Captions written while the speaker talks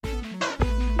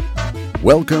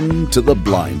Welcome to The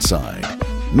Blind Side.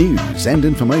 News and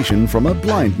information from a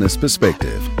blindness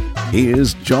perspective.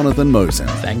 Here's Jonathan Mosen.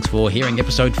 Thanks for hearing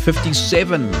episode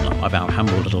 57 of our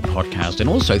humble little podcast. And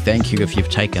also thank you if you've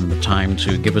taken the time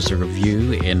to give us a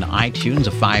review in iTunes,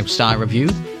 a 5-star review.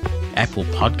 Apple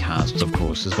Podcasts, of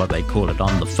course, is what they call it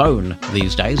on the phone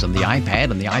these days, and the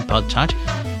iPad and the iPod Touch.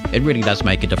 It really does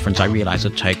make a difference. I realize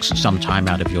it takes some time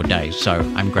out of your day, so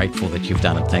I'm grateful that you've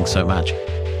done it. Thanks so much.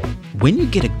 When you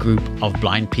get a group of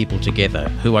blind people together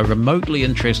who are remotely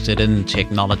interested in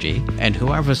technology and who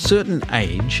are of a certain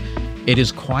age, it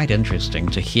is quite interesting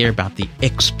to hear about the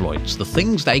exploits, the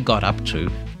things they got up to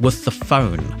with the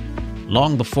phone.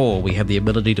 Long before we had the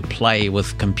ability to play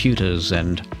with computers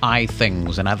and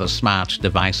iThings and other smart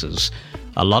devices,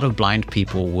 a lot of blind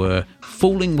people were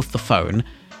fooling with the phone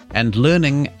and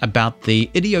learning about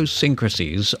the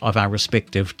idiosyncrasies of our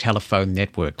respective telephone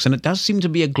networks. And it does seem to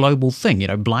be a global thing,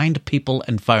 blind people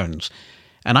and phones.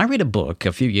 And I read a book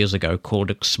a few years ago called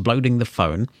Exploding the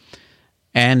Phone,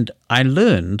 and I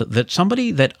learned that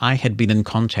somebody that I had been in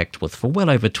contact with for well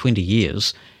over 20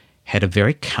 years had a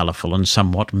very colourful and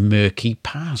somewhat murky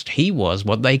past. He was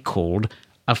what they called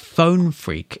a phone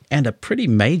freak, and a pretty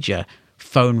major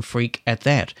phone freak at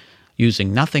that,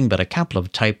 using nothing but a couple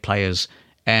of tape players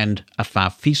and a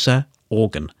phreaker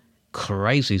organ.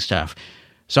 Crazy stuff.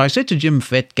 So I said to Jim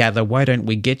Fetgather, why don't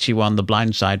we get you on the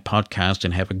Blind Side podcast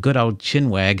and have a good old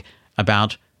chinwag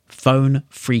about phone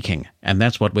freaking? And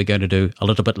that's what we're going to do a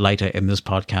little bit later in this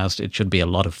podcast. It should be a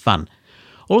lot of fun.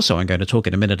 Also, I'm going to talk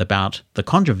in a minute about the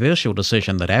controversial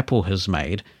decision that Apple has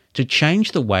made to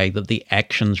change the way that the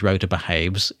Actions rotor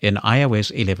behaves in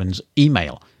iOS 11's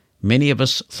email. Many of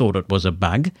us thought it was a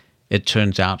bug. It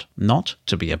turns out not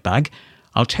to be a bug.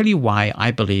 I'll tell you why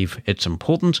I believe it's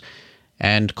important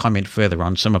and comment further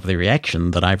on some of the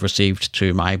reaction that I've received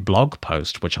to my blog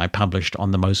post, which I published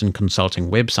on the Mosen Consulting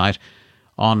website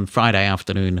on Friday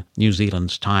afternoon, New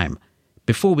Zealand time.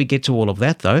 Before we get to all of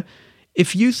that, though,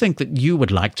 if you think that you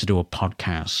would like to do a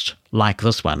podcast like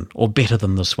this one, or better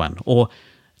than this one, or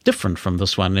different from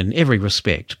this one in every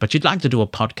respect, but you'd like to do a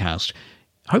podcast,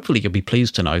 hopefully you'll be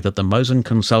pleased to know that the Mosen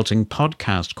Consulting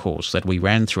podcast course that we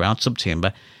ran throughout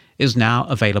September is now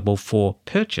available for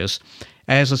purchase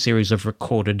as a series of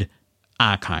recorded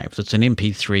archives. It's an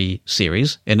MP3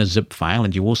 series in a zip file,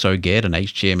 and you also get an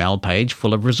HTML page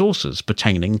full of resources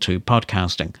pertaining to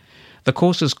podcasting. The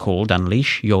course is called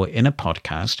Unleash Your Inner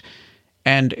Podcast,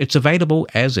 and it's available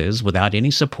as is without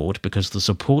any support, because the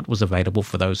support was available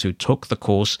for those who took the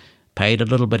course, paid a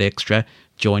little bit extra,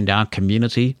 joined our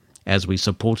community as we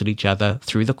supported each other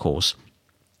through the course.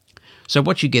 So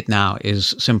what you get now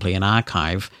is simply an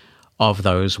archive of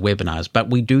those webinars, but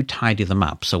we do tidy them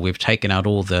up. So we've taken out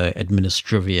all the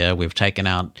administrivia, we've taken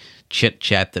out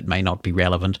chit-chat that may not be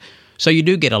relevant. So you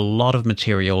do get a lot of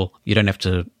material. You don't have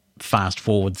to fast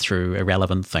forward through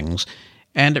irrelevant things.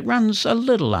 And it runs a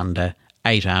little under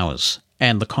 8 hours.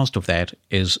 And the cost of that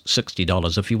is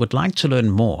 $60. If you would like to learn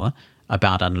more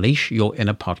about Unleash Your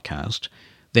Inner Podcast,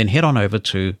 then head on over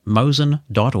to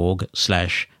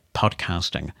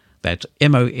mosen.org/podcasting. That's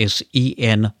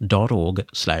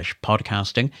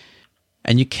mosen.org/podcasting.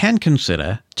 And you can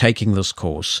consider taking this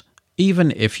course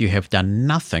even if you have done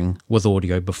nothing with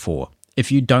audio before.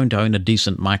 If you don't own a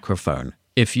decent microphone,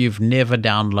 if you've never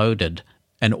downloaded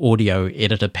an audio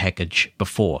editor package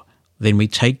before, then we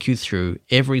take you through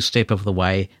every step of the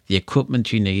way, the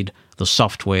equipment you need, the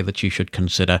software that you should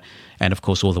consider, and of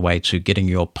course all the way to getting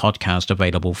your podcast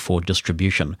available for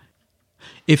distribution.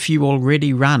 If you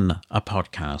already run a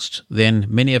podcast, then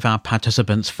many of our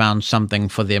participants found something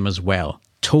for them as well,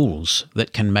 tools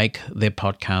that can make their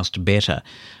podcast better.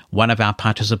 One of our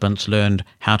participants learned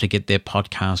how to get their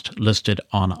podcast listed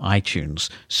on iTunes.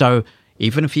 So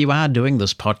even if you are doing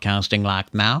this podcasting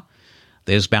like now,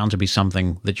 there's bound to be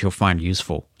something that you'll find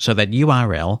useful. So that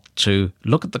URL to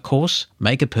look at the course,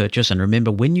 make a purchase, and remember,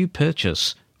 when you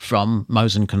purchase from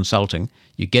Mosen Consulting,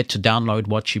 you get to download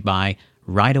what you buy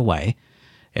right away.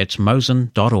 It's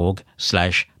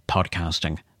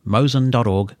mosen.org/podcasting.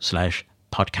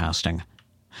 mosen.org/podcasting.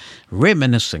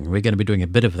 Reminiscing, we're going to be doing a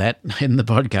bit of that in the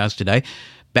podcast today.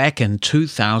 Back in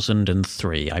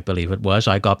 2003, I believe it was,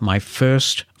 I got my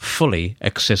first fully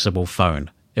accessible phone.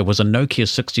 It was a Nokia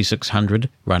 6600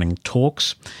 running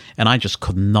Talks, and I just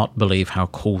could not believe how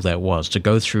cool that was, to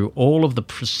go through all of the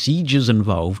procedures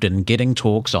involved in getting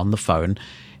Talks on the phone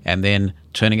and then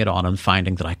turning it on and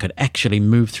finding that I could actually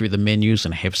move through the menus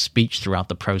and have speech throughout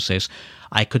the process.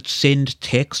 I could send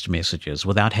text messages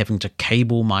without having to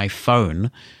cable my phone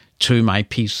to my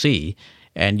PC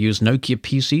and use Nokia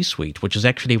PC Suite, which is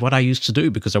actually what I used to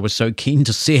do because I was so keen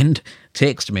to send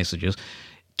text messages.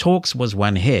 Talks was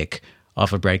one heck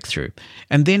of a breakthrough.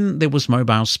 And then there was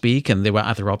mobile speak and there were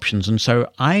other options. And so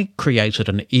I created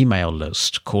an email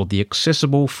list called the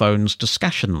Accessible Phones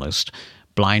Discussion List,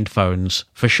 Blind Phones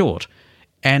for short.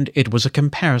 And it was a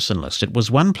comparison list. It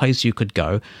was one place you could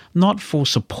go, not for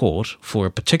support for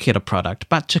a particular product,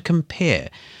 but to compare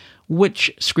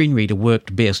which screen reader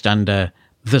worked best under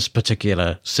this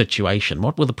particular situation.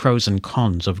 What were the pros and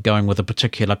cons of going with a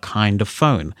particular kind of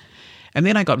phone? And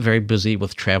then I got very busy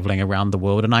with traveling around the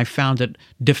world, and I found it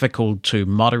difficult to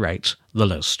moderate the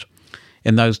list.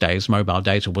 In those days, mobile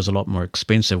data was a lot more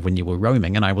expensive when you were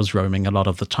roaming, and I was roaming a lot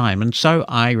of the time, and so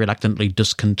I reluctantly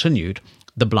discontinued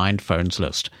the blind phones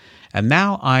list. And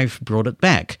now I've brought it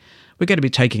back. We're going to be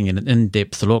taking an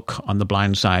in-depth look on the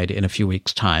blind side in a few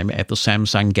weeks' time at the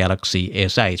Samsung Galaxy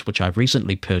S8, which I've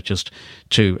recently purchased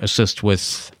to assist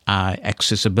with our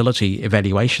accessibility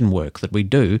evaluation work that we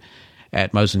do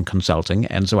at Mosen Consulting,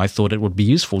 and so I thought it would be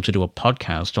useful to do a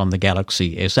podcast on the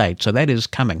Galaxy S8, so that is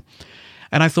coming.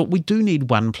 And I thought we do need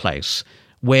one place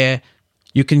where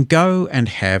you can go and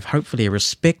have, hopefully, a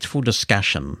respectful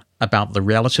discussion about the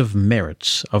relative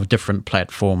merits of different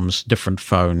platforms, different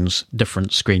phones,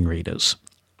 different screen readers.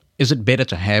 Is it better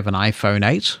to have an iPhone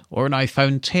 8 or an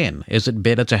iPhone 10? Is it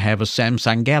better to have a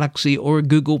Samsung Galaxy or a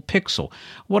Google Pixel?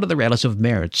 What are the relative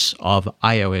merits of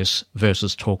iOS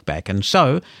versus TalkBack? And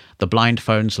so the Blind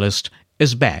Phones list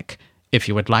is back. If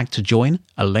you would like to join,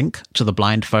 a link to the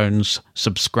Blind Phones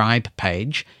subscribe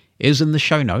page is in the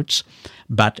show notes,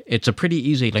 but it's a pretty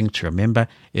easy link to remember.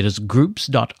 It is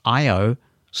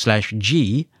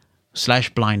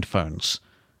groups.io/g/blindphones.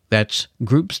 That's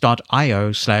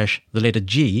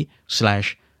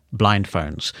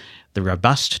groups.io/G/blindphones. The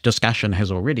robust discussion has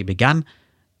already begun.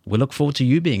 We look forward to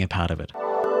you being a part of it.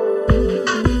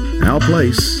 Our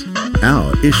place,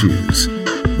 our issues.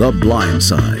 The Blind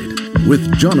Side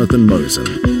with Jonathan Mosen.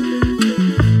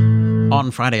 On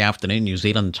Friday afternoon New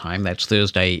Zealand time, that's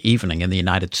Thursday evening in the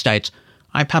United States,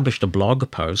 I published a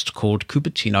blog post called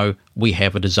Cupertino, We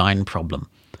Have a Design Problem.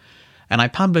 And I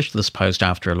published this post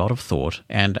after a lot of thought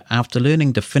and after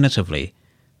learning definitively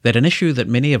that an issue that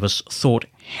many of us thought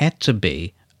had to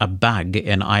be a bug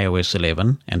in iOS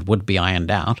 11 and would be ironed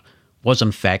out was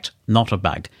in fact not a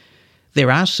bug.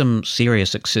 There are some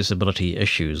serious accessibility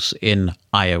issues in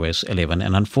iOS 11,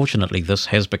 and unfortunately this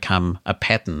has become a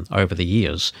pattern over the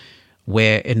years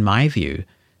where, in my view,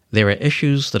 there are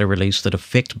issues that are released that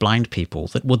affect blind people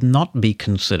that would not be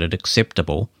considered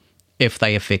acceptable if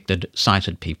they affected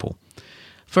sighted people.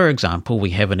 For example,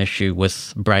 we have an issue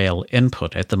with Braille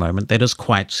input at the moment that is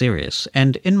quite serious,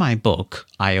 and in my book,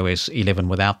 iOS 11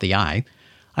 Without the I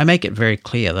make it very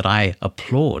clear that I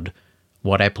applaud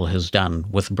what Apple has done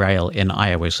with Braille in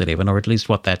iOS 11, or at least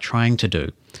what they're trying to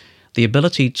do. The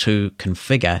ability to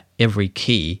configure every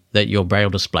key that your Braille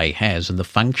display has and the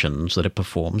functions that it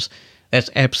performs, that's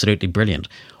absolutely brilliant.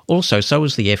 Also, so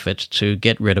is the effort to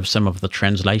get rid of some of the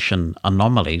translation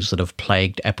anomalies that have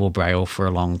plagued Apple Braille for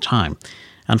a long time.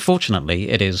 Unfortunately,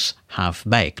 it is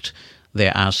half-baked.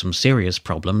 There are some serious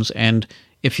problems, and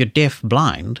if you're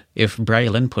deaf-blind, if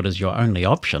Braille input is your only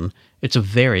option, it's a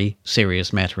very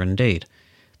serious matter indeed.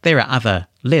 There are other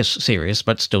less serious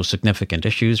but still significant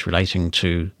issues relating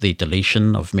to the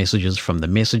deletion of messages from the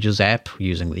Messages app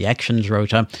using the Actions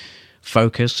rotor,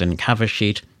 focus and cover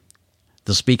sheet,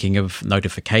 the speaking of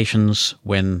notifications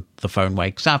when the phone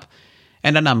wakes up,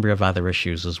 and a number of other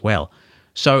issues as well.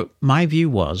 So my view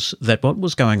was that what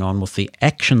was going on with the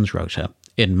Actions rotor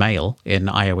in Mail in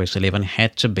iOS 11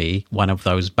 had to be one of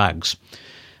those bugs.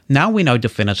 Now we know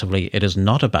definitively it is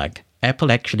not a bug.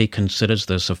 Apple actually considers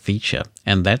this a feature,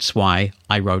 and that's why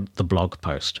I wrote the blog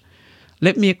post.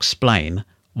 Let me explain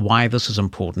why this is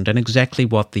important and exactly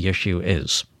what the issue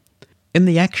is. In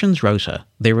the Actions rotor,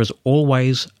 there is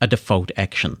always a default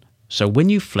action. So when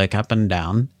you flick up and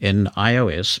down in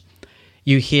iOS,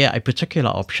 you hear a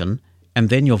particular option, and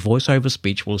then your VoiceOver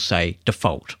speech will say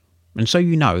default. And so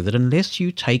you know that unless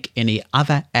you take any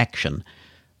other action,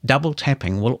 double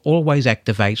tapping will always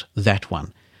activate that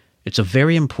one. It's a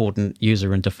very important user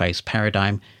interface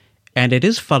paradigm, and it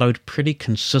is followed pretty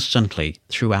consistently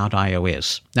throughout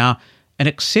iOS. Now, an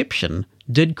exception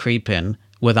did creep in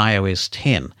with iOS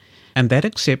 10, and that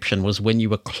exception was when you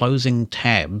were closing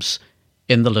tabs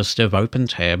in the list of open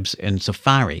tabs in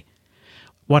Safari.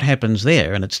 What happens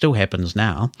there, and it still happens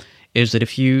now, is that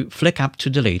if you flick up to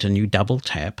delete and you double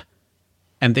tap,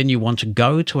 and then you want to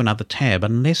go to another tab,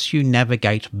 unless you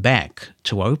navigate back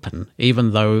to open,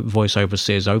 even though VoiceOver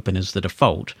says open is the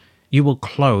default, you will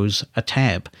close a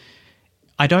tab.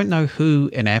 I don't know who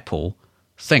in Apple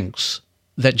thinks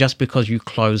that just because you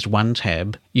closed one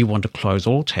tab, you want to close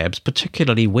all tabs,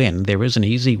 particularly when there is an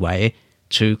easy way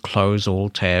to close all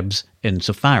tabs in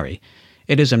Safari.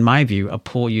 It is, in my view, a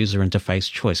poor user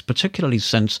interface choice, particularly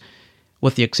since,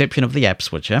 with the exception of the app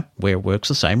switcher, where it works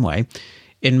the same way,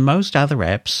 in most other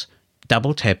apps,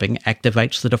 double tapping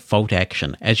activates the default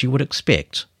action, as you would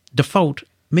expect. Default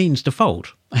means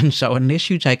default, and so unless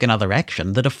you take another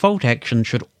action, the default action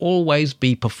should always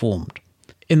be performed.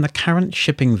 In the current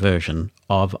shipping version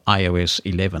of iOS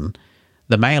 11,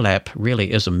 the Mail app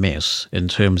really is a mess in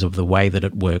terms of the way that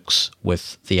it works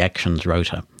with the actions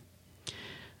rotor.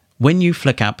 When you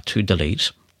flick up to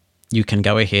delete, you can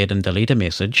go ahead and delete a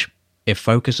message. If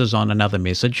focus is on another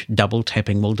message, double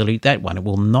tapping will delete that one. It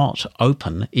will not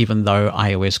open, even though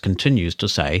iOS continues to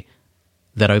say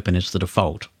that open is the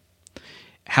default.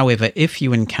 However, if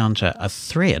you encounter a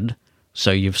thread,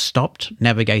 so you've stopped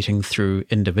navigating through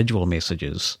individual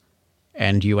messages,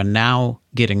 and you are now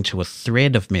getting to a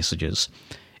thread of messages,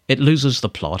 it loses the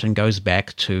plot and goes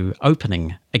back to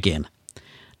opening again.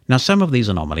 Now, some of these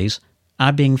anomalies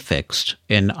are being fixed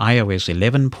in iOS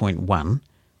 11.1,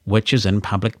 which is in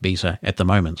public beta at the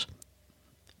moment.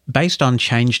 Based on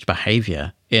changed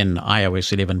behavior in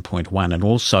iOS 11.1 and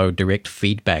also direct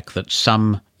feedback that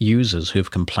some users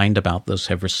who've complained about this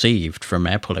have received from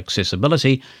Apple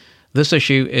Accessibility, this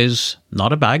issue is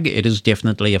not a bug, it is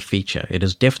definitely a feature. It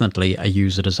is definitely a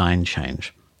user design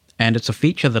change. And it's a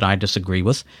feature that I disagree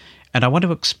with, and I want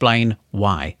to explain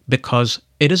why. Because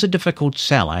it is a difficult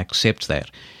sell, I accept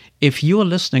that. If you are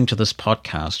listening to this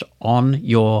podcast on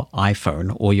your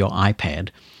iPhone or your iPad,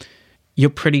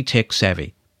 you're pretty tech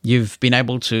savvy. You've been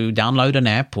able to download an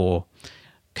app or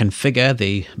configure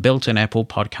the built-in Apple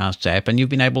Podcasts app, and you've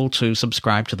been able to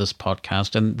subscribe to this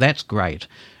podcast, and that's great.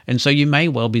 And so you may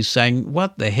well be saying,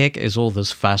 what the heck is all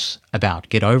this fuss about?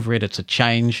 Get over it, it's a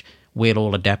change, we'll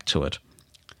all adapt to it.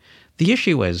 The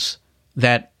issue is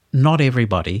that not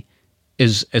everybody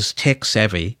is as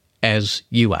tech-savvy as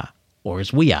you are, or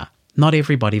as we are. Not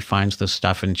everybody finds this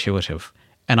stuff intuitive.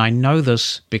 And I know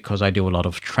this because I do a lot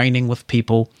of training with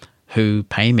people who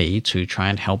pay me to try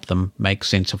and help them make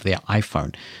sense of their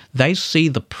iPhone. They see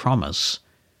the promise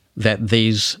that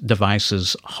these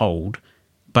devices hold,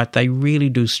 but they really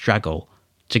do struggle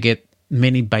to get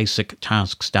many basic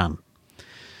tasks done.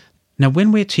 Now,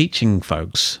 when we're teaching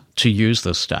folks to use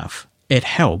this stuff, it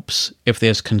helps if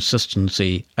there's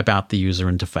consistency about the user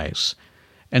interface.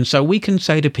 And so we can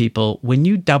say to people, when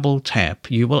you double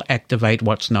tap, you will activate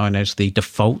what's known as the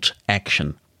default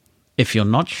action. If you're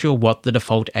not sure what the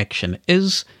default action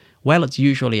is, well, it's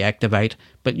usually activate,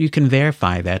 but you can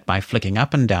verify that by flicking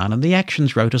up and down, and the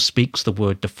actions rotor speaks the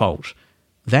word default.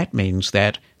 That means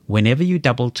that whenever you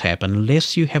double tap,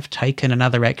 unless you have taken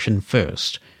another action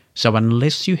first, so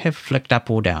unless you have flicked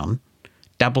up or down,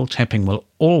 double tapping will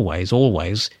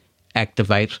always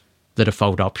activate the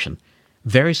default option.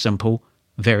 Very simple,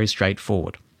 very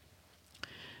straightforward.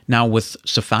 Now, with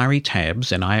Safari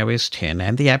tabs in iOS 10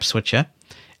 and the app switcher,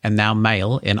 and now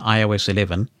Mail in iOS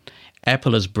 11,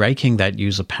 Apple is breaking that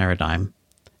user paradigm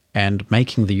and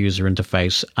making the user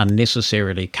interface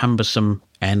unnecessarily cumbersome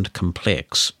and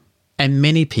complex. And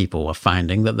many people are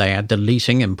finding that they are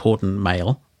deleting important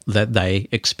mail that they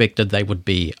expected they would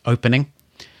be opening.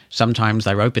 Sometimes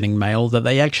they're opening mail that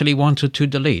they actually wanted to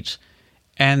delete.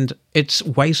 And it's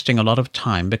wasting a lot of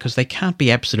time because they can't be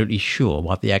absolutely sure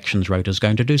what the actions rotor is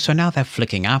going to do. So now they're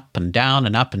flicking up and down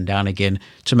again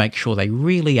to make sure they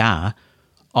really are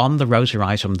on the rotor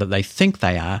item that they think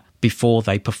they are before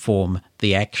they perform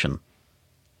the action.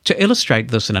 To illustrate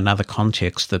this in another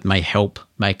context that may help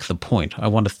make the point, I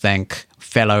want to thank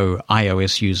fellow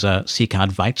iOS user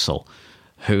Sikard Weitzel,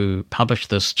 who published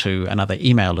this to another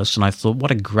email list, and I thought,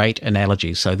 what a great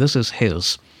analogy. So this is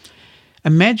his.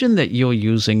 Imagine that you're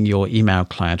using your email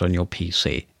client on your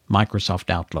PC, Microsoft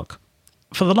Outlook.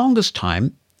 For the longest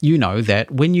time, you know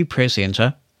that when you press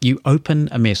enter, you open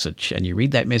a message, and you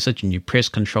read that message, and you press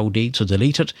Control-D to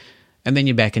delete it, and then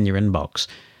you're back in your inbox.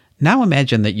 Now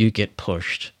imagine that you get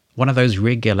pushed one of those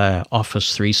regular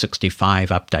Office 365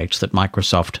 updates that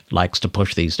Microsoft likes to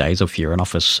push these days if you're an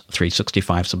Office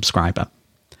 365 subscriber.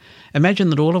 Imagine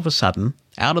that all of a sudden,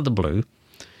 out of the blue,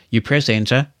 you press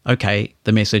enter, okay,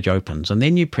 the message opens, and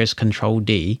then you press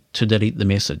Control-D to delete the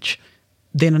message.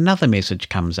 Then another message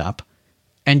comes up,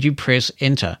 and you press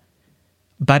enter.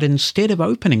 But instead of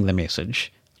opening the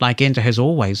message, like enter has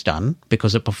always done,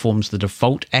 because it performs the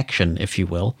default action, if you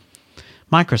will,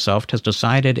 Microsoft has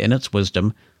decided in its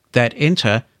wisdom that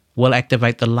enter will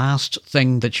activate the last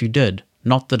thing that you did,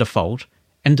 not the default,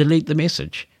 and delete the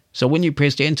message. So when you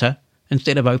pressed enter,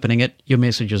 instead of opening it, your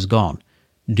message is gone.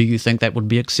 Do you think that would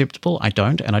be acceptable? I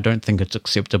don't, and I don't think it's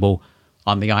acceptable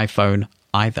on the iPhone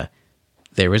either.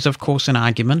 There is, of course, an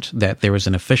argument that there is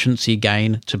an efficiency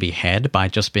gain to be had by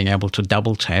just being able to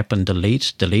double tap and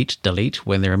delete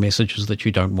when there are messages that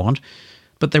you don't want.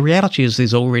 But the reality is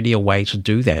there's already a way to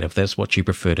do that if that's what you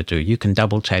prefer to do. You can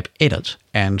double tap edit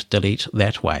and delete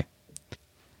that way.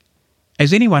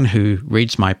 As anyone who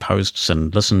reads my posts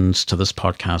and listens to this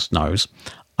podcast knows,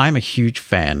 I'm a huge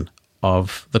fan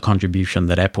of the contribution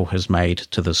that Apple has made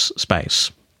to this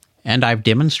space. And I've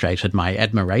demonstrated my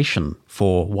admiration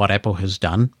for what Apple has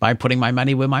done by putting my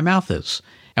money where my mouth is.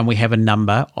 And we have a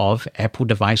number of Apple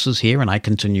devices here, and I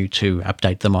continue to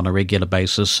update them on a regular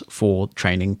basis for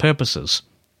training purposes.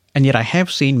 And yet I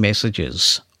have seen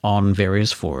messages on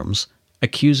various forums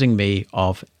accusing me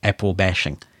of Apple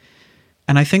bashing.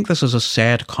 And I think this is a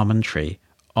sad commentary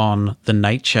on the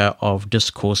nature of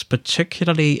discourse,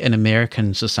 particularly in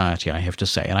American society, I have to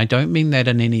say. And I don't mean that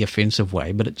in any offensive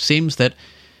way, but it seems that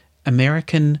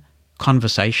American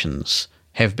conversations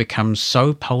have become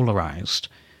so polarized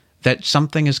that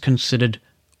something is considered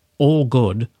all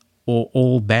good or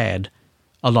all bad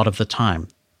a lot of the time.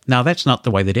 Now, that's not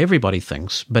the way that everybody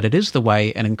thinks, but it is the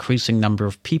way an increasing number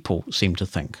of people seem to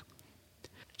think.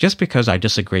 Just because I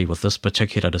disagree with this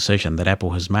particular decision that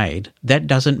Apple has made, that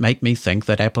doesn't make me think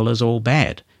that Apple is all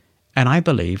bad. And I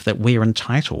believe that we're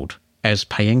entitled, as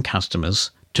paying customers,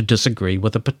 to disagree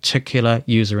with a particular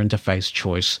user interface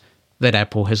choice that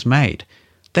Apple has made.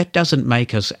 That doesn't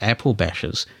make us Apple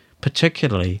bashers,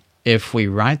 particularly if we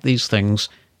write these things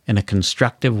in a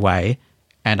constructive way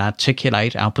and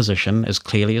articulate our position as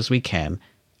clearly as we can,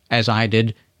 as I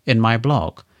did in my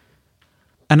blog.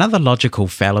 Another logical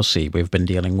fallacy we've been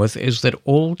dealing with is that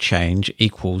all change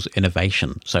equals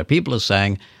innovation. So people are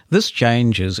saying, this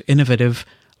change is innovative,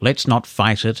 let's not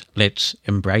fight it, let's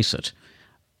embrace it.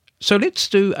 So let's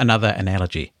do another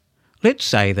analogy. Let's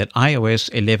say that iOS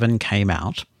 11 came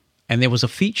out and there was a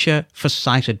feature for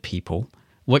sighted people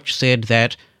which said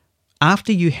that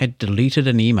after you had deleted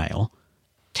an email,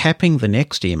 tapping the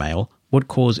next email would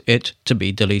cause it to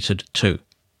be deleted too.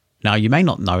 Now, you may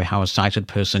not know how a sighted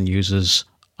person uses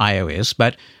iOS,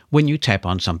 but when you tap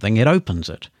on something, it opens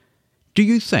it. Do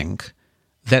you think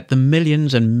that the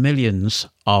millions and millions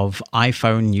of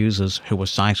iPhone users who are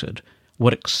sighted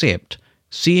would accept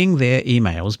seeing their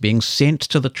emails being sent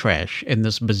to the trash in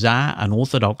this bizarre,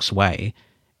 unorthodox way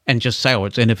and just say, oh,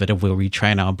 it's innovative, we'll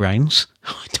retrain our brains?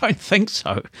 I don't think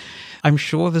so. I'm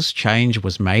sure this change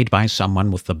was made by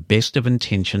someone with the best of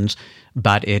intentions,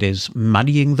 but it is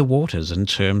muddying the waters in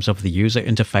terms of the user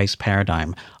interface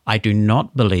paradigm. I do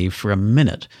not believe for a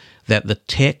minute that the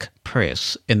tech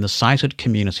press in the sighted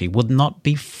community would not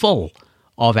be full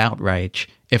of outrage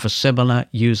if a similar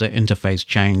user interface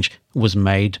change was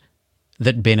made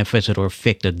that benefited or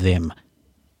affected them.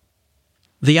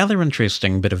 The other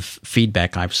interesting bit of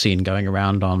feedback I've seen going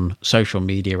around on social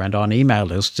media and on email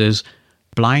lists is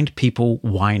blind people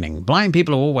whining. Blind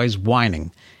people are always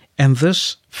whining. And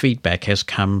this feedback has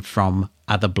come from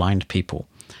other blind people.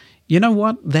 You know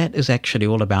what? That is actually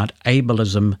all about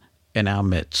ableism in our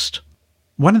midst.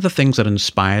 One of the things that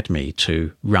inspired me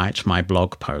to write my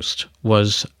blog post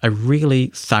was a really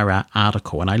thorough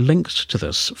article, and I linked to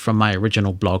this from my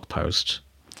original blog post.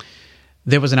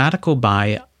 There was an article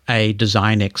by a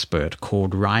design expert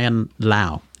called Ryan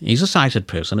Lau. He's a sighted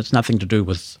person. It's nothing to do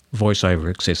with VoiceOver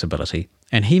accessibility.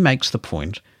 And he makes the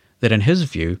point that in his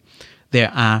view,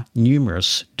 there are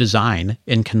numerous design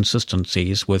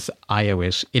inconsistencies with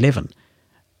iOS 11.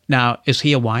 Now, is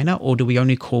he a whiner, or do we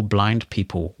only call blind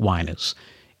people whiners?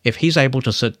 If he's able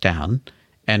to sit down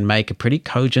and make a pretty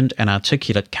cogent and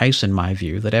articulate case, in my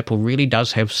view, that Apple really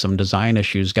does have some design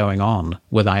issues going on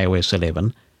with iOS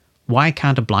 11, why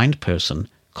can't a blind person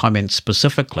comment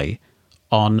specifically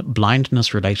on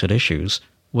blindness-related issues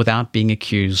without being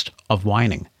accused of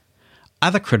whining?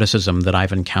 Other criticism that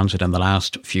I've encountered in the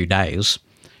last few days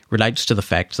relates to the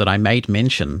fact that I made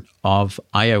mention of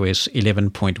iOS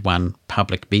 11.1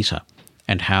 public beta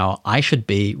and how I should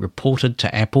be reported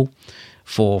to Apple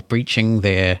for breaching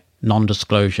their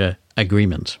non-disclosure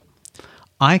agreement.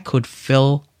 I could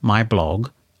fill my blog,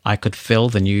 I could fill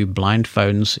the new Blind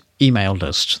Phones email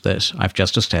list that I've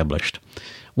just established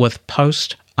with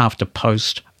post after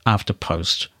post after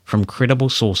post from credible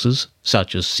sources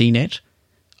such as CNET,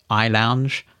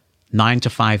 iLounge,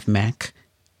 9to5Mac,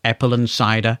 Apple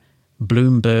Insider,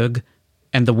 Bloomberg,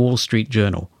 and the Wall Street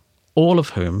Journal, all of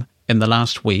whom in the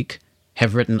last week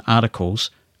have written articles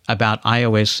about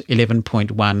iOS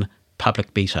 11.1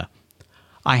 public beta.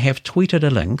 I have tweeted a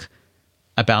link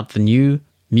about the new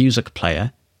music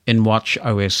player in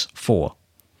watchOS 4.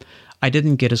 I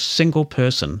didn't get a single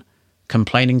person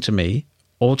complaining to me,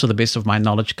 or to the best of my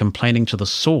knowledge, complaining to the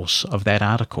source of that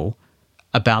article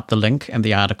about the link and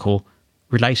the article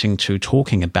relating to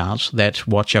talking about that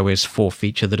watchOS 4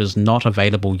 feature that is not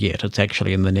available yet. It's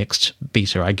actually in the next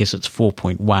beta. I guess it's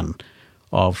 4.1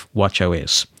 of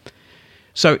watchOS.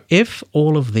 So if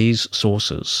all of these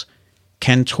sources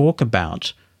can talk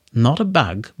about not a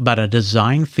bug, but a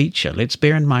design feature, let's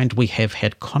bear in mind we have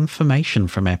had confirmation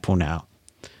from Apple now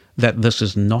that this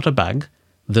is not a bug,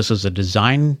 this is a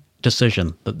design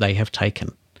decision that they have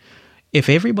taken. If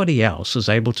everybody else is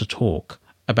able to talk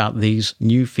about these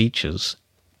new features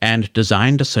and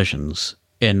design decisions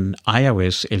in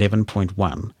iOS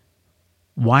 11.1,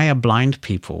 why are blind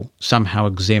people somehow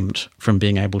exempt from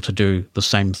being able to do the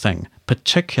same thing,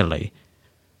 particularly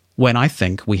when I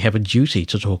think we have a duty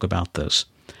to talk about this?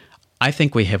 I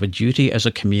think we have a duty as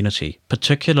a community,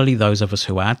 particularly those of us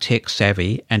who are tech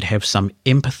savvy and have some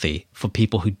empathy for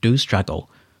people who do struggle,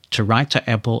 to write to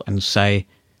Apple and say,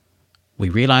 we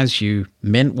realize you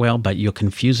meant well, but you're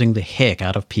confusing the heck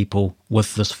out of people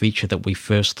with this feature that we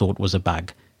first thought was a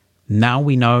bug. Now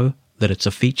we know that it's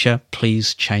a feature,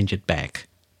 please change it back.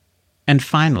 And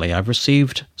finally, I've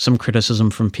received some criticism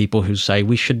from people who say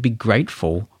we should be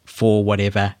grateful for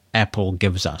whatever Apple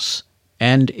gives us.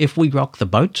 And if we rock the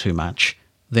boat too much,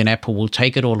 then Apple will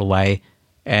take it all away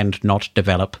and not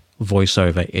develop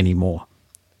VoiceOver anymore.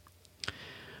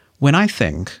 When I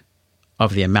think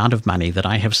of the amount of money that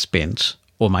I have spent,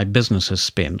 or my business has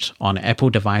spent, on Apple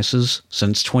devices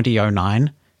since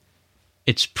 2009,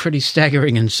 it's pretty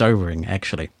staggering and sobering,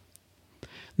 actually.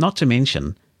 Not to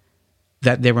mention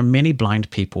that there are many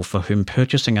blind people for whom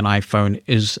purchasing an iPhone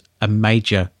is a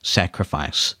major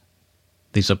sacrifice.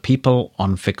 These are people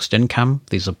on fixed income.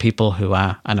 These are people who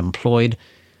are unemployed.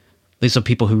 These are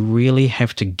people who really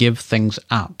have to give things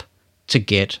up to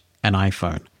get an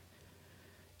iPhone.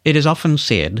 It is often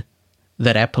said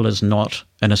that Apple is not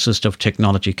an assistive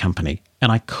technology company,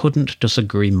 and I couldn't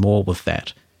disagree more with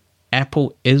that.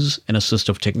 Apple is an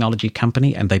assistive technology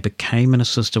company, and they became an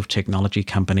assistive technology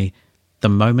company the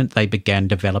moment they began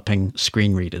developing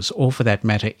screen readers, or for that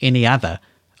matter, any other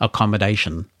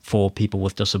accommodation for people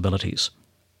with disabilities.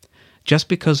 Just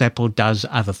because Apple does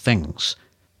other things,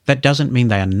 that doesn't mean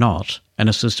they are not an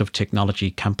assistive technology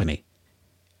company.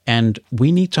 And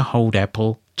we need to hold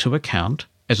Apple to account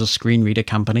as a screen reader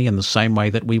company in the same way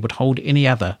that we would hold any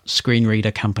other screen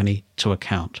reader company to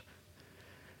account.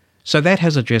 So that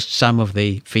has addressed some of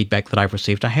the feedback that I've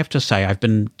received. I have to say I've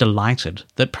been delighted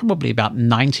that probably about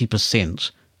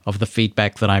 90% of the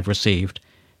feedback that I've received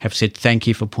have said thank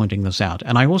you for pointing this out.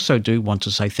 And I also do want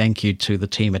to say thank you to the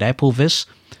team at AppleVis,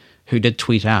 who did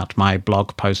tweet out my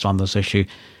blog post on this issue.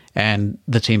 And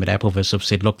the team at AppleVis have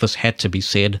said, look, this had to be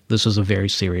said. This is a very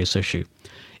serious issue.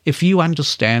 If you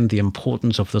understand the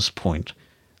importance of this point,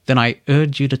 then I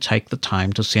urge you to take the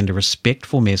time to send a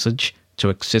respectful message to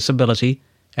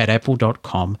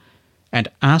accessibility@apple.com and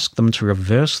ask them to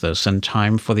reverse this in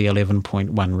time for the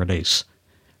 11.1 release.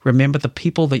 Remember, the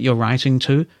people that you're writing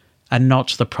to are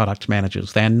not the product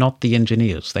managers. They are not the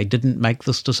engineers. They didn't make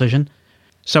this decision.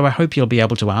 So I hope you'll be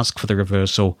able to ask for the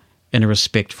reversal in a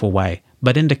respectful way,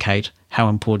 but indicate how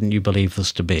important you believe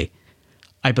this to be.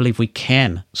 I believe we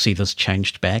can see this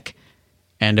changed back,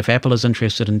 and if Apple is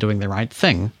interested in doing the right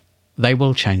thing, they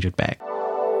will change it back.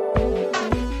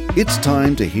 It's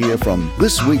time to hear from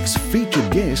this week's featured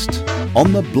guest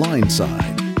on The Blind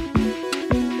Side.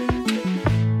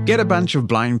 Get a bunch of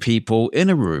blind people in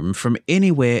a room from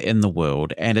anywhere in the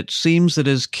world, and it seems that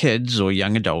as kids or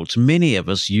young adults, many of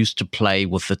us used to play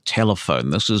with the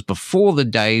telephone. This is before the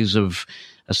days of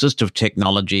assistive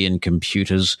technology and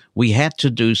computers. We had to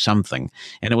do something,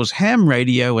 and it was ham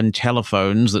radio and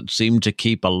telephones that seemed to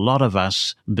keep a lot of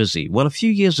us busy. Well, a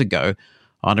few years ago,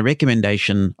 on a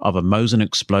recommendation of a Mosen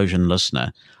Explosion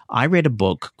listener, I read a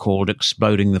book called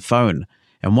Exploding the Phone.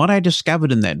 And what I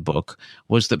discovered in that book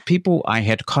was that people I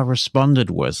had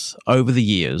corresponded with over the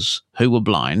years who were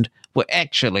blind were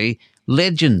actually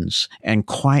legends and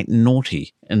quite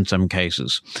naughty in some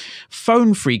cases.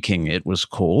 Phone phreaking, it was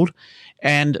called.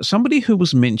 And somebody who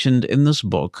was mentioned in this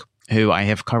book, who I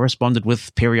have corresponded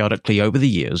with periodically over the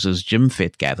years, is Jim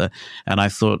Fetgather. And I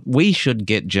thought we should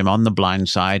get Jim on The Blind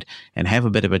Side and have a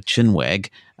bit of a chinwag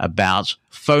about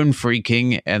phone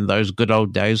phreaking and those good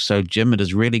old days. So, Jim, it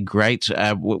is really great.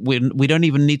 We don't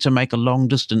even need to make a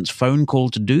long-distance phone call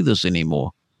to do this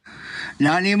anymore.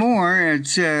 Not anymore.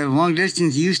 It's long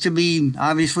distance used to be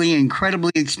obviously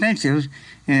incredibly expensive,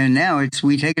 and now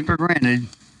we take it for granted.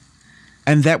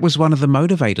 And that was one of the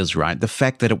motivators, right? The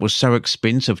fact that it was so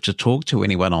expensive to talk to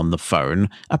anyone on the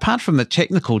phone, apart from the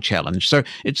technical challenge. So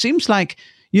it seems like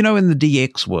You know, in the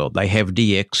DX world, they have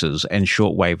DXs and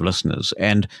shortwave listeners,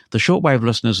 and the shortwave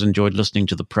listeners enjoyed listening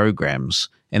to the programs,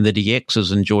 and the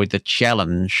DXs enjoyed the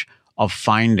challenge of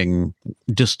finding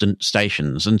distant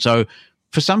stations. And so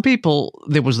for some people,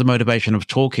 there was the motivation of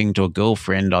talking to a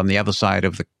girlfriend on the other side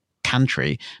of the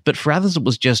country, but for others, it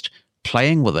was just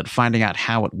playing with it, finding out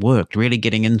how it worked, really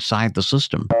getting inside the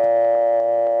system.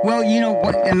 Well, you know,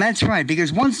 and that's right,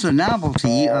 because once the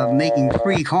novelty of making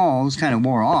free calls kind of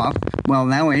wore off, well,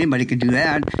 now anybody could do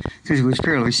that because it was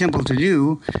fairly simple to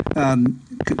do.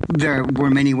 There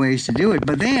were many ways to do it,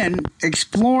 but then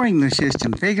exploring the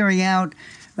system, figuring out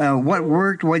what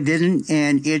worked, what didn't,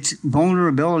 and its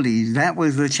vulnerabilities, that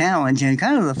was the challenge and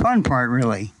kind of the fun part,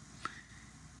 really.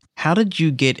 How did you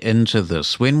get into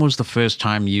this? When was the first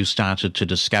time you started to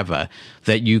discover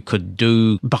that you could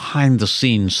do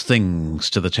behind-the-scenes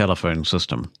things to the telephone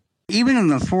system? Even in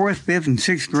the 4th, 5th, and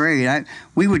 6th grade,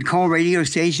 we would call radio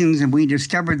stations, and we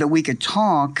discovered that we could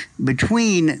talk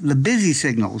between the busy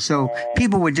signals. So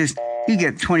people would you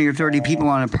get 20 or 30 people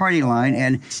on a party line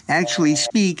and actually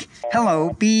speak,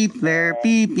 hello, beep, there,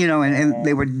 beep, and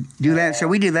they would do that. So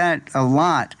we did that a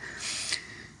lot.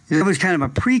 It was kind of a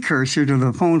precursor to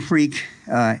the phone freak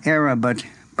era, but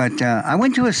I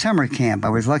went to a summer camp. I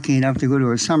was lucky enough to go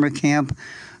to a summer camp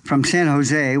from San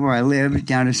Jose, where I lived,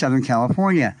 down to Southern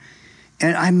California.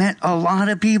 And I met a lot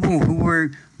of people who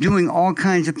were doing all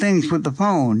kinds of things with the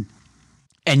phone.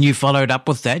 And you followed up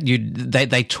with that?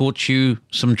 They taught you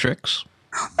some tricks?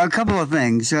 A couple of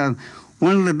things.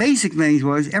 One of the basic things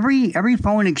was every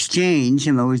phone exchange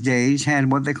in those days had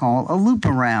what they call a loop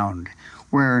around,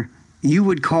 where you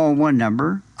would call one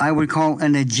number, I would call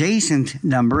an adjacent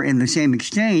number in the same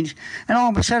exchange, and all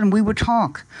of a sudden we would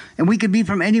talk. And we could be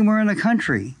from anywhere in the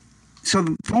country. So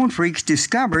the phone freaks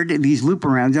discovered these loop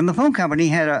arounds, and the phone company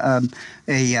had a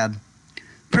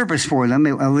purpose for them.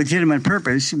 A legitimate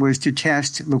purpose was to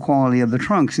test the quality of the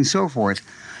trunks and so forth.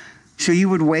 So you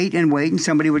would wait, and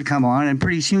somebody would come on, and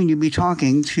pretty soon you'd be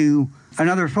talking to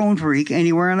another phone freak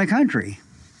anywhere in the country.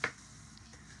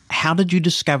 How did you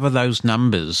discover those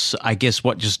numbers? I guess,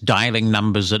 just dialing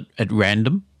numbers at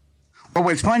random? Well,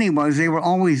 what's funny was they were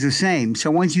always the same.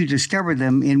 So once you discovered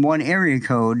them in one area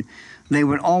code, they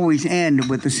would always end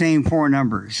with the same 4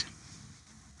 numbers.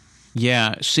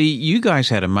 Yeah. See, you guys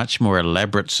had a much more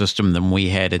elaborate system than we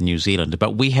had in New Zealand,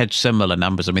 but we had similar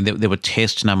numbers. I mean, there were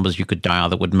test numbers you could dial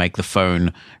that would make the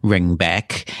phone ring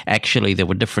back. Actually, there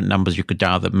were different numbers you could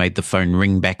dial that made the phone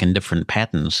ring back in different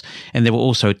patterns. And there were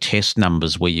also test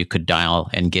numbers where you could dial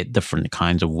and get different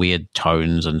kinds of weird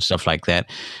tones and stuff like that.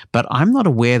 But I'm not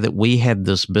aware that we had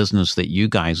this business that you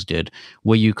guys did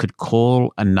where you could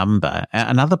call a number.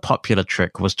 Another popular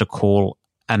trick was to call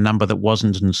a number that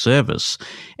wasn't in service,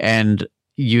 and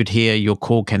you'd hear your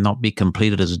call cannot be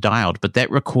completed as dialed, but that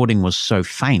recording was so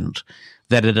faint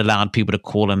that it allowed people to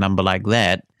call a number like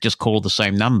that, just call the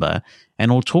same number,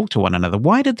 and all talk to one another.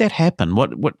 Why did that happen?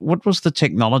 What was the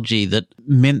technology that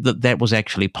meant that was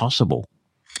actually possible?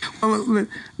 Well,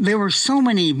 there were so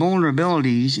many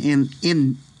vulnerabilities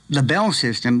in the Bell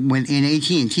system in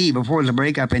AT&T before the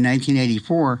breakup in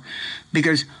 1984,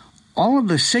 because all of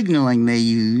the signaling they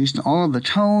used, all of the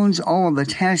tones, all of the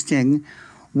testing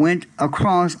went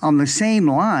across on the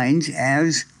same lines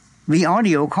as the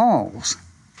audio calls.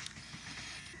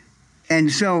 And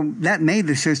so that made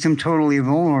the system totally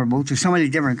vulnerable to so many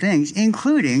different things,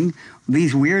 including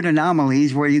these weird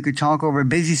anomalies where you could talk over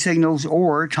busy signals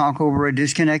or talk over a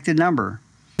disconnected number.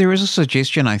 There is a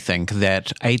suggestion, I think,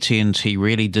 that AT&T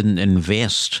really didn't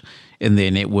invest in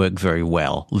their network very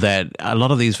well, that a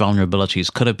lot of these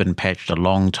vulnerabilities could have been patched a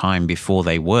long time before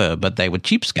they were, but they were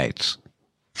cheapskates.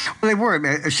 Well, they were,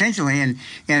 essentially,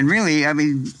 and really, I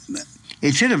mean,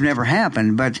 it should have never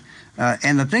happened, but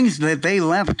and the things that they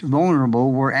left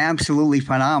vulnerable were absolutely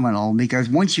phenomenal, because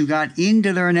once you got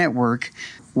into their network,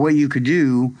 what you could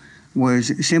do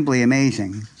was simply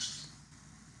amazing.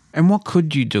 And what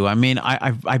could you do? I mean,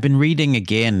 I've been reading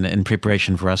again in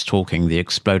preparation for us talking the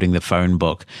Exploding the Phone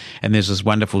book, and there's this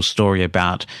wonderful story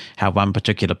about how one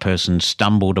particular person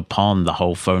stumbled upon the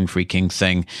whole phone freaking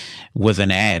thing with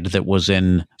an ad that was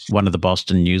in one of the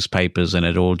Boston newspapers, and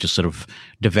it all just sort of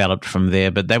developed from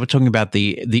there. But they were talking about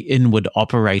the inward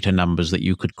operator numbers that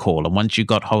you could call, and once you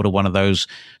got hold of one of those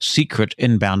secret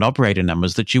inbound operator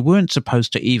numbers that you weren't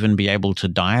supposed to even be able to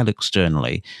dial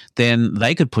externally, then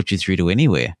they could put you through to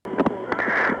anywhere.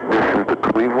 This is the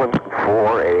Cleveland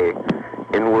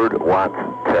 4A Inward Watts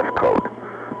test code,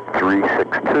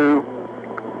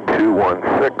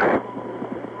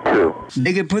 362-216-2.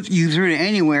 They could put you through to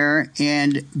anywhere,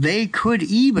 and they could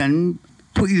even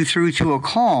put you through to a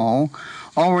call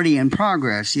already in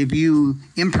progress. If you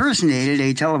impersonated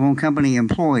a telephone company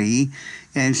employee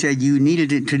and said you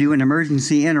needed to do an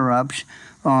emergency interrupt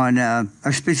on a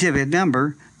specific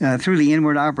number through the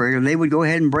inward operator, they would go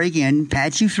ahead and break in,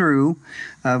 patch you through.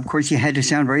 Of course, you had to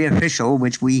sound very official,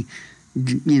 which we,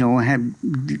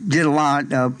 did a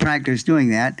lot of practice doing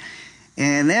that.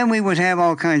 And then we would have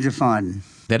all kinds of fun.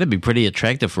 That'd be pretty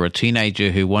attractive for a teenager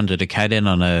who wanted to cut in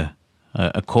on a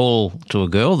call to a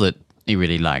girl that he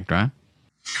really liked, right?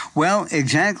 Well,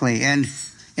 exactly. And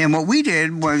what we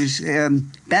did was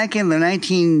back in the late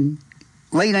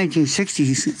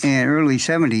 1960s and early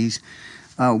 70s,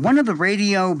 one of the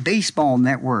radio baseball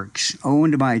networks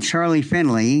owned by Charlie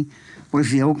Finley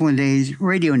was the Oakland A's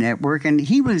radio network, and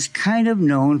he was kind of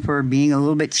known for being a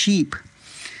little bit cheap.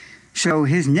 So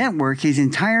his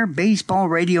entire baseball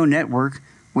radio network,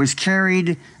 was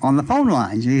carried on the phone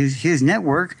lines. His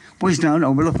network was done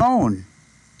over the phone.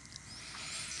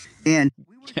 And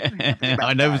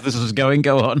I know this is going.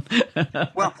 Go on.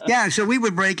 Well, yeah, so we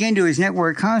would break into his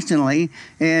network constantly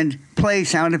and play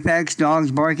sound effects,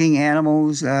 dogs barking,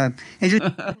 animals, and just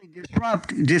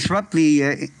disrupt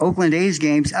the Oakland A's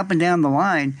games up and down the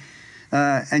line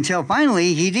until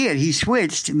finally he did. He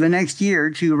switched the next year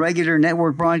to regular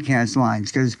network broadcast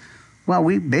lines because, well,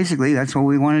 that's what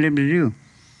we wanted him to do.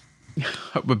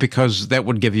 But because that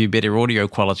would give you better audio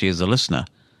quality as a listener.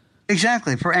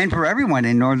 Exactly, for everyone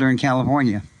in Northern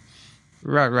California.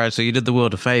 Right. So you did the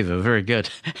world a favor. Very good.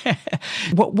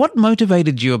 What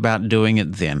motivated you about doing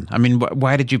it then? I mean,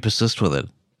 why did you persist with it?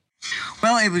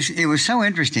 Well, it was so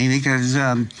interesting because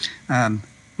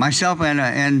myself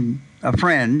and a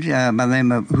friend by the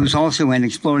name of, who's also in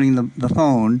Exploding the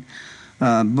Phone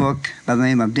book by the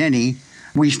name of Denny,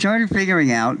 we started figuring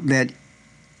out that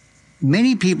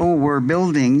many people were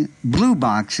building blue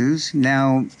boxes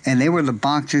now, and they were the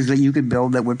boxes that you could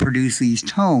build that would produce these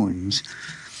tones.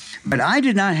 But I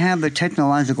did not have the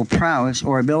technological prowess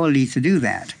or ability to do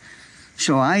that.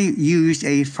 So I used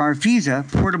a Farfisa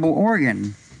portable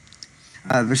organ.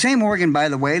 The same organ, by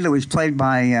the way, that was played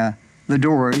by The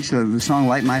Doors, the song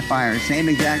Light My Fire, same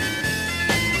exact.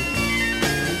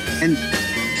 And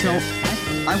so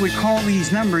I would call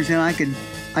these numbers, and I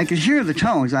could hear the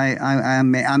tones.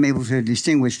 I'm able to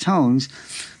distinguish tones.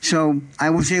 So I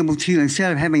was able to,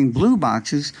 instead of having blue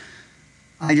boxes,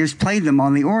 I just played them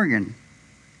on the organ.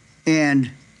 And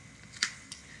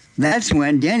that's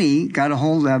when Denny got a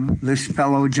hold of this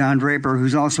fellow, John Draper,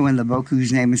 who's also in the book,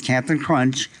 whose name is Captain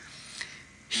Crunch.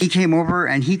 He came over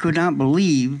and he could not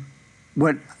believe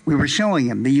what we were showing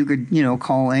him, that you could,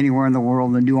 call anywhere in the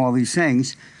world and do all these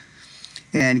things.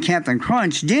 And Captain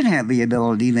Crunch did have the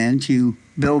ability then to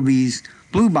build these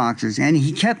blue boxes, and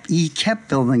he kept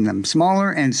building them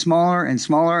smaller and smaller and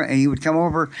smaller, and he would come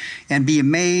over and be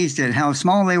amazed at how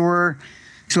small they were.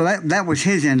 So that was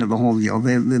his end of the whole deal,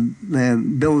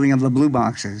 the building of the blue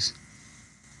boxes.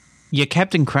 Yeah,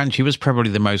 Captain Crunch, he was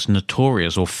probably the most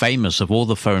notorious or famous of all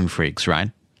the phone freaks,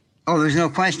 right? Oh, there's no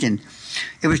question.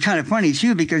 It was kind of funny,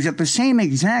 too, because at the same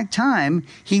exact time,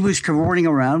 he was cavorting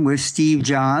around with Steve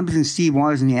Jobs and Steve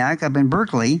Wozniak up in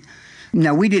Berkeley.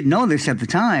 Now, we didn't know this at the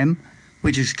time,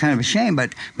 which is kind of a shame,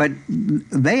 but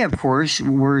they, of course,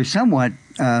 were somewhat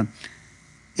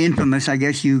infamous, I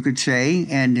guess you could say,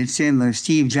 and it's in the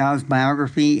Steve Jobs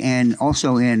biography and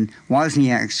also in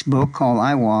Wozniak's book called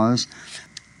I Was.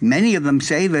 Many of them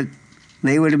say that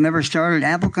they would have never started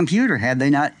Apple Computer had they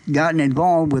not gotten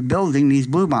involved with building these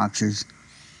blue boxes.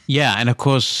 Yeah, and of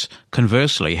course,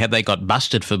 conversely, had they got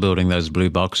busted for building those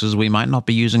blue boxes, we might not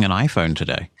be using an iPhone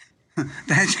today.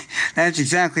 That's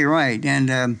exactly right.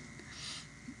 And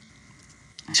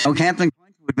so Captain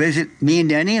Crunch would visit me and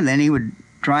Denny, and then he would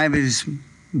drive his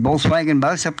Volkswagen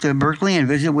bus up to Berkeley and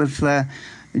visit with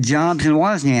Jobs and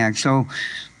Wozniak. So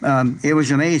it was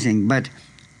amazing. But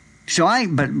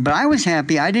I was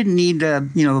happy. I didn't need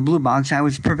the blue box. I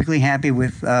was perfectly happy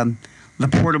with the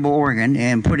portable organ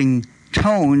and putting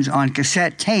tones on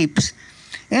cassette tapes.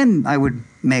 And I would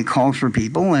make calls for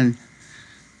people, and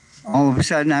all of a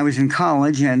sudden I was in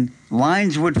college, and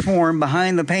lines would form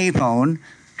behind the payphone,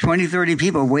 20, 30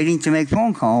 people waiting to make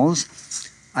phone calls.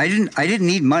 I didn't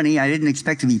need money. I didn't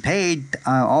expect to be paid.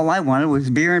 All I wanted was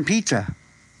beer and pizza.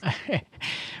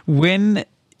 When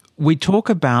we talk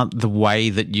about the way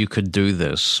that you could do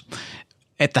this,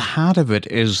 at the heart of it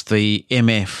is the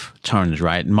MF tones,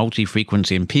 right?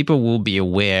 Multi-frequency. And people will be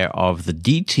aware of the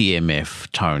DTMF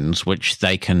tones, which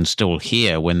they can still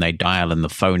hear when they dial in the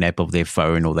phone app of their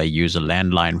phone or they use a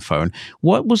landline phone.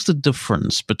 What was the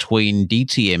difference between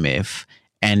DTMF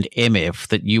and MF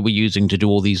that you were using to do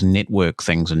all these network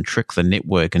things and trick the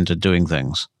network into doing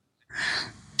things?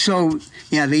 So,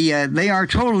 yeah, they are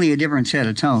totally a different set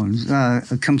of tones,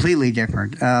 completely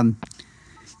different,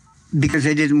 because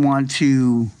they didn't want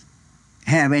to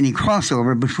have any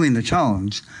crossover between the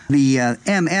tones. The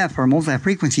MF, or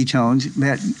multi-frequency tones,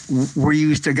 that were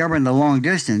used to govern the long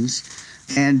distance,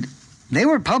 and they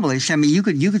were published. I mean, you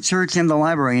could search in the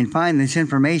library and find this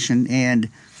information, and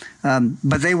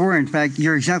but they were, in fact,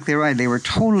 you're exactly right, they were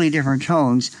totally different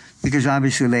tones, because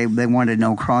obviously they wanted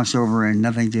no crossover and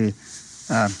nothing to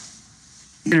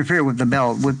interfere with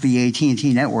the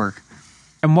AT&T network.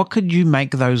 And what could you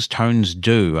make those tones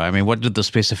do? I mean, what did the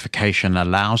specification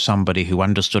allow somebody who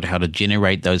understood how to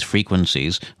generate those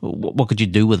frequencies? What could you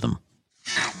do with them?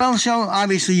 Well, so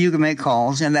obviously you could make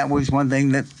calls, and that was one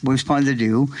thing that was fun to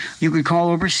do. You could call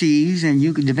overseas, and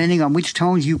you could, depending on which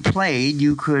tones you played,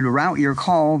 you could route your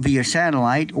call via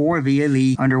satellite or via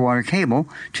the underwater cable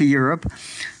to Europe.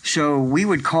 So we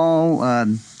would call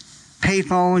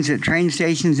payphones at train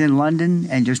stations in London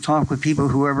and just talk with people,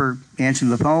 whoever answered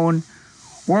the phone.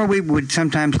 Or we would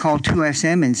sometimes call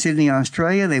 2SM in Sydney,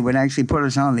 Australia. They would actually put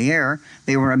us on the air.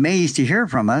 They were amazed to hear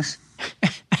from us.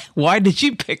 Why did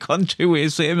you pick on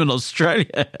 2SM in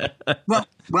Australia?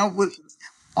 well,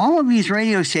 all of these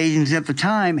radio stations at the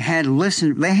time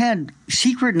they had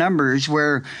secret numbers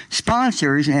where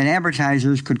sponsors and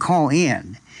advertisers could call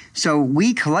in. So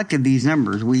we collected these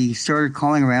numbers. We started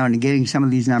calling around and getting some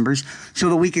of these numbers so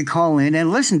that we could call in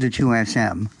and listen to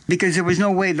 2SM. Because there was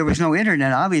no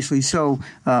internet, obviously. So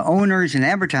owners and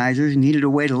advertisers needed a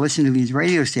way to listen to these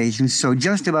radio stations. So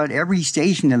just about every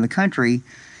station in the country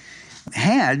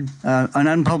had an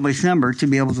unpublished number to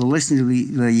be able to listen to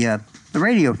the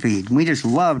radio feed. We just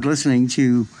loved listening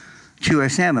to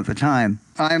 2SM at the time.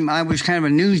 I was kind of a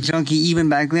news junkie even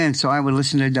back then, so I would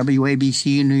listen to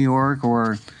WABC in New York,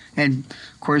 and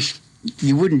of course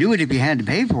you wouldn't do it if you had to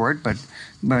pay for it, but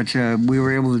we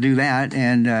were able to do that,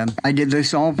 and I did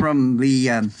this all from the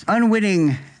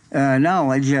unwitting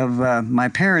knowledge of my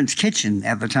parents' kitchen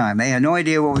at the time. They had no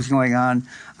idea what was going on.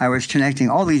 I was connecting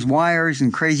all these wires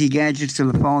and crazy gadgets to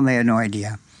the phone. They had no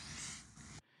idea.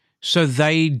 So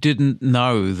they didn't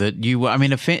know that you were, I mean,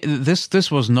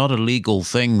 this was not a legal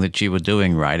thing that you were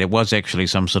doing, right? It was actually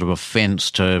some sort of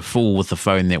offense to fool with the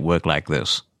phone network like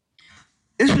this.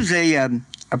 This was a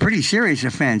pretty serious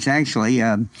offense, actually,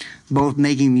 both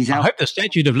making these out. I hope the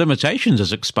statute of limitations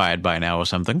has expired by now or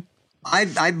something.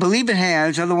 I believe it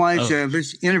has. Otherwise,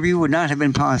 this interview would not have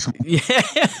been possible.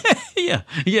 Yeah.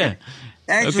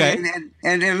 Actually, okay.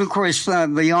 and of course,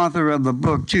 the author of the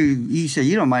book, too, he said,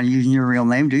 "You don't mind using your real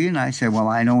name, do you?" And I said, "Well,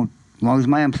 I don't. As long as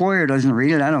my employer doesn't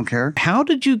read it, I don't care." How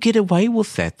did you get away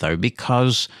with that, though?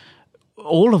 Because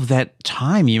all of that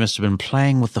time you must have been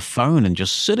playing with the phone and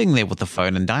just sitting there with the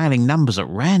phone and dialing numbers at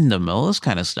random, all this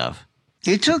kind of stuff.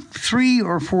 It took 3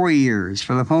 or 4 years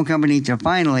for the phone company to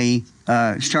finally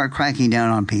start cracking down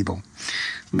on people.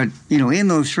 But, in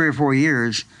those 3 or 4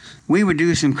 years, we would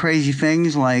do some crazy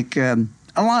things like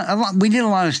we did a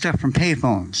lot of stuff from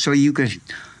payphones. So you could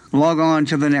log on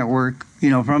to the network,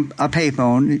 from a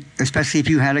payphone, especially if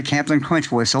you had a Captain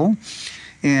Crunch whistle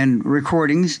and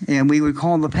recordings, and we would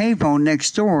call the payphone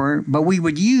next door, but we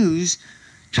would use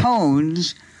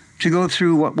tones to go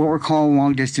through what were called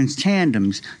long-distance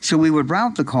tandems. So we would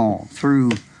route the call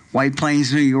through White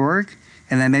Plains, New York,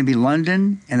 and then maybe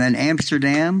London, and then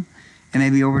Amsterdam, and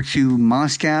maybe over to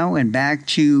Moscow and back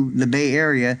to the Bay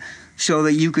Area, so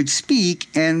that you could speak,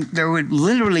 and there would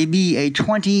literally be a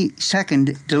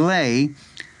 20-second delay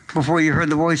before you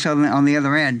heard the voice on the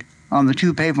other end on the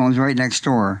 2 payphones right next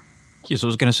door. Yes, I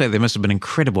was going to say there must have been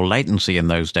incredible latency in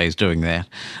those days doing that.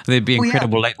 There'd be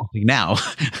incredible latency now.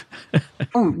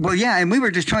 Oh, well, yeah, and we were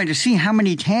just trying to see how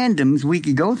many tandems we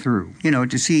could go through,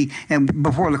 to see, and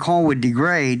before the call would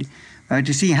degrade,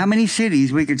 to see how many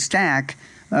cities we could stack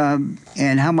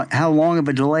and how long of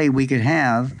a delay we could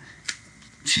have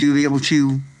to be able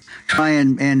to try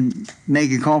and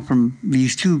make a call from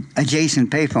these 2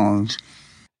 adjacent payphones.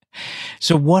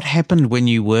 So what happened when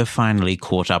you were finally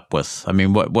caught up with? I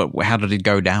mean, how did it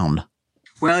go down?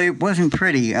 Well, it wasn't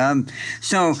pretty.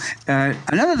 So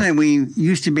another thing we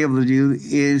used to be able to do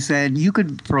is that you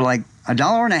could, for like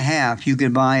 $1.50, you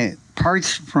could buy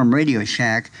parts from Radio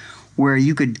Shack where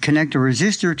you could connect a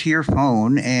resistor to your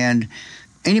phone, and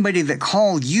anybody that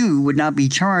called you would not be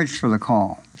charged for the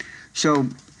call. So,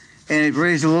 and it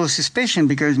raised a little suspicion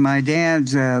because my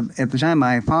dad's, at the time,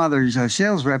 my father's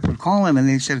sales rep would call him and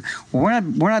they said, "Well,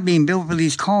 we're not being billed for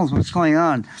these calls. What's going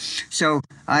on?" So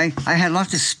I had lots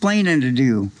of explaining to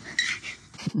do.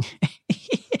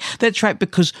 That's right,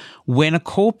 because when a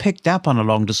call picked up on a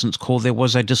long-distance call, there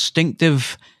was a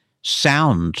distinctive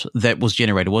sound that was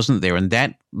generated, wasn't there? And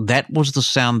that was the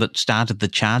sound that started the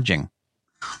charging.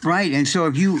 Right, and so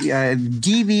if you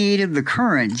deviated the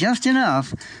current just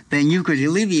enough, then you could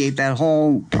alleviate that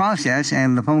whole process,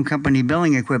 and the phone company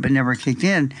billing equipment never kicked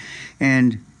in,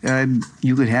 and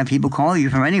you could have people call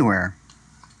you from anywhere.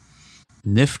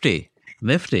 Nifty.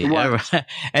 All right.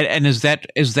 And is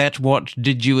that what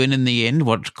did you in the end?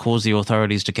 What caused the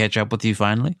authorities to catch up with you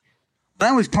finally?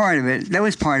 That was part of it.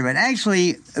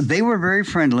 Actually, they were very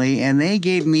friendly, and they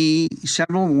gave me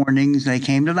several warnings. They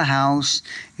came to the house,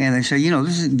 and they said,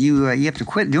 this is you have to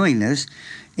quit doing this.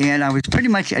 And I was pretty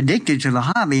much addicted to the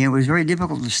hobby. It was very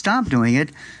difficult to stop doing it.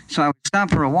 So I would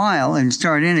stop for a while and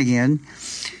start in again.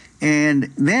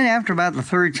 And then after about the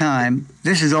third time,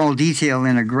 this is all detailed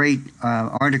in a great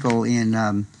article in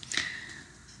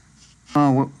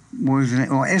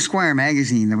Esquire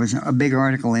magazine. There was a big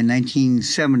article in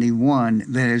 1971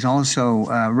 that is also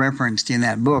referenced in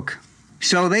that book.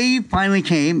 So they finally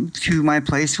came to my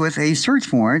place with a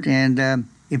search warrant, and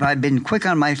if I'd been quick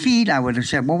on my feet, I would have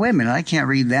said, well, wait a minute, I can't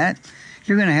read that.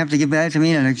 You're going to have to give that to me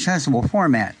in an accessible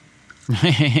format.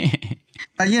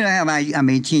 I'm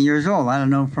 18 years old. I don't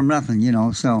know from nothing,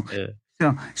 so.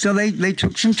 Yeah. So they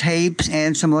took some tapes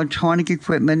and some electronic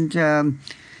equipment.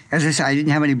 As I said, I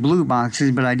didn't have any blue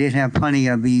boxes, but I did have plenty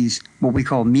of these, what we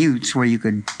call mutes, where you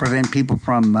could prevent people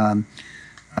from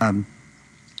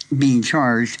being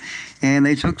charged. And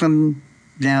they took them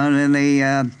down, and they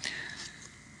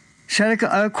set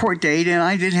a court date, and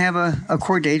I did have a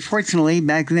court date. Fortunately,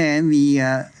 back then,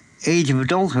 the age of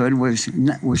adulthood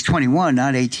was 21,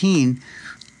 not 18.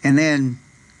 And then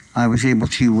I was able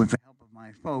to, with the help of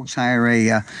my folks, hire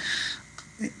a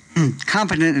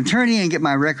competent attorney and get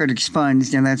my record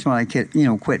expunged, and that's when I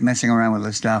quit messing around with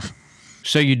this stuff.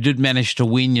 So you did manage to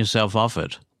wean yourself off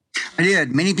it? I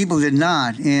did. Many people did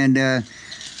not, and I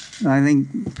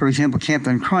think, for example,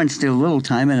 Captain Crunch did a little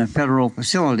time in a federal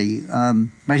facility,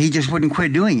 but he just wouldn't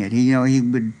quit doing it. He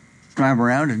would drive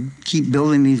around and keep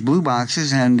building these blue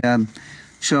boxes, and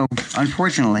so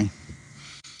unfortunately.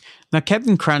 Now,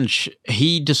 Captain Crunch,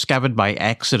 he discovered by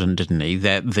accident, didn't he,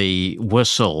 that the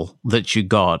whistle that you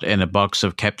got in a box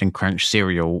of Captain Crunch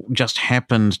cereal just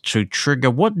happened to trigger.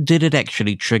 What did it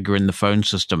actually trigger in the phone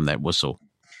system, that whistle?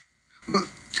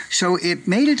 So it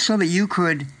made it so that you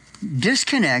could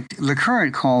disconnect the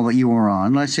current call that you were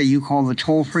on. Let's say you call the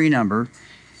toll-free number,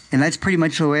 and that's pretty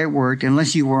much the way it worked.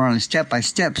 Unless you were on a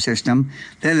step-by-step system,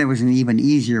 then there was an even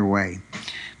easier way.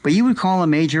 But you would call a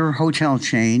major hotel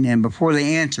chain, and before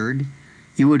they answered,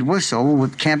 you would whistle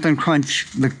with the Captain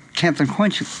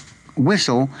Crunch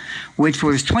whistle, which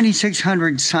was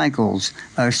 2,600 cycles,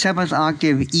 a 7th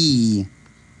octave E.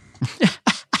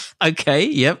 Okay,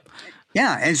 yep.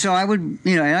 Yeah, and so I would,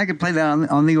 and I could play that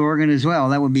on the organ as well.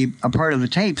 That would be a part of the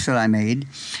tapes that I made.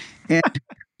 And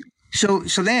so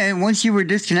then, once you were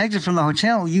disconnected from the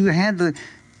hotel, you had the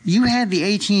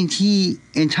AT&T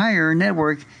entire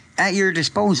network at your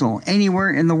disposal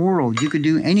anywhere in the world. You could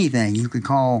do anything. You could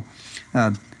call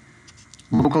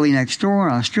locally next door,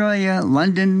 Australia,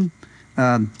 London.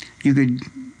 You could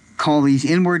call these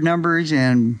inward numbers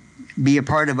and be a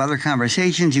part of other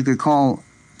conversations. You could call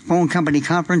phone company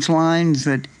conference lines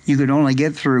that you could only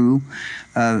get through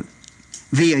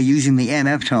via using the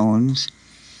MF tones.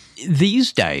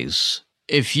 These days,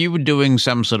 if you were doing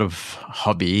some sort of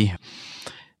hobby,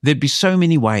 there'd be so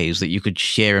many ways that you could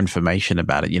share information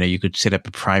about it. You could set up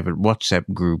a private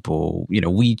WhatsApp group or,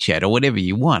 WeChat or whatever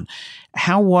you want.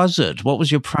 How was it? What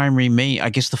was your primary means? I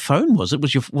guess the phone was.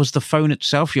 Was the phone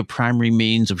itself your primary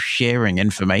means of sharing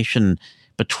information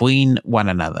between one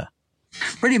another?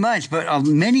 Pretty much, but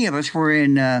many of us were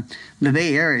in the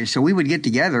Bay Area, so we would get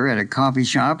together at a coffee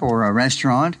shop or a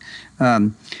restaurant.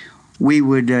 We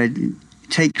would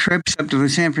take trips up to the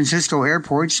San Francisco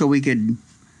airport so you could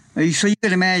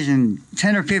imagine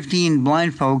 10 or 15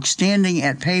 blind folks standing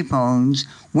at payphones,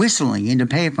 whistling into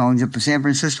payphones at the San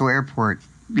Francisco airport.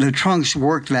 The trunks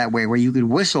worked that way, where you could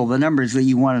whistle the numbers that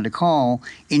you wanted to call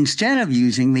instead of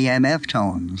using the MF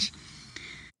tones.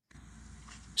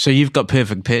 So you've got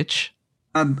perfect pitch?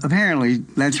 Apparently,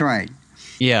 that's right.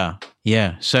 Yeah.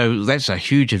 So that's a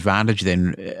huge advantage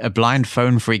then. A blind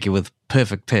phone phreaker with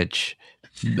perfect pitch.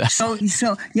 So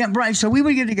yeah, right. So we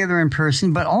would get together in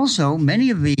person, but also many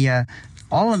of the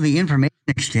all of the information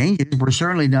exchanges were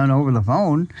certainly done over the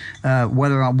phone,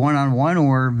 whether one-on-one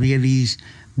or via these.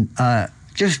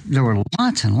 There were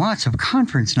lots and lots of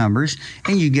conference numbers,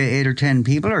 and you get 8 or 10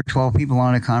 people or 12 people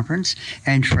on a conference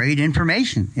and trade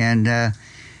information. And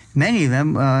many of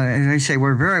them, as I say,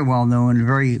 were very well known and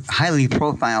very highly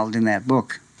profiled in that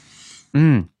book.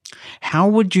 How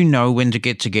would you know when to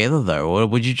get together, though? Or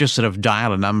would you just sort of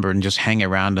dial a number and just hang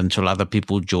around until other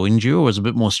people joined you? Or was it a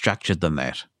bit more structured than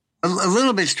that? A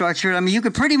little bit structured. I mean, you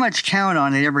could pretty much count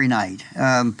on it every night.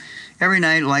 Every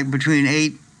night, like between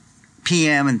 8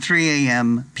 p.m. and 3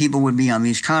 a.m., people would be on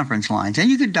these conference lines. And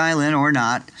you could dial in or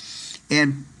not.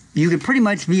 And you could pretty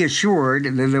much be assured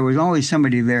that there was always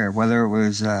somebody there, whether it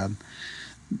was,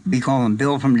 we call them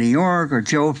Bill from New York or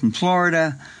Joe from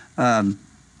Florida.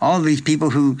 All of these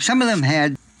people who, some of them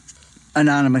had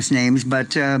anonymous names,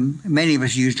 but many of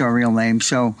us used our real names,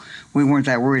 so we weren't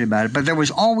that worried about it. But there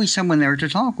was always someone there to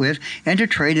talk with and to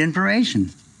trade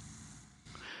information.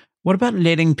 What about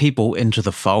letting people into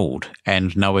the fold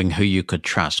and knowing who you could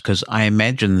trust? Because I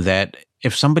imagine that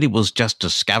if somebody was just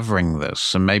discovering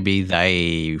this and maybe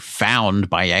they found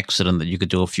by accident that you could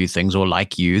do a few things, or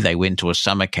like you, they went to a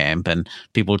summer camp and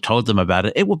people told them about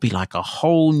it, it would be like a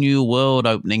whole new world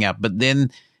opening up. But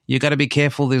then you got to be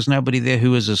careful there's nobody there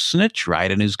who is a snitch,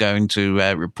 right, and who's going to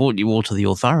report you all to the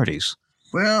authorities.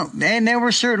 Well, and there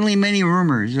were certainly many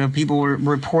rumors of people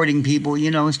reporting people,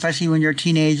 especially when you're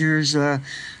teenagers.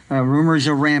 Rumors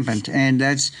are rampant, and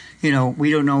that's, we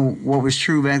don't know what was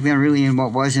true back then really and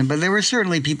what wasn't, but there were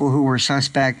certainly people who were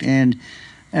suspect, and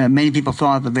many people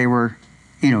thought that they were,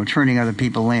 turning other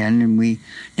people in, and we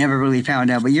never really found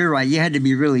out. But you're right, you had to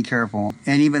be really careful.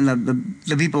 And even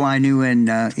the people I knew in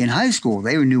high school,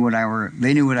 they knew what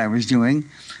I was doing.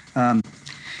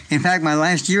 In fact, my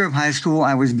last year of high school,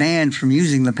 I was banned from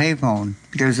using the payphone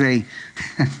because they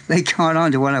caught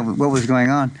on to what was going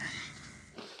on.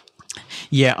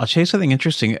 Yeah, I'll tell you something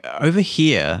interesting. Over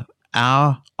here,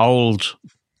 our old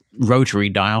rotary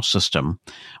dial system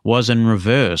was in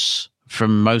reverse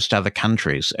from most other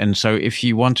countries. And so if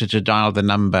you wanted to dial the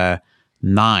number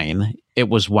 9, it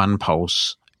was 1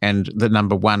 pulse, and the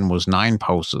number 1 was 9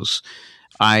 pulses.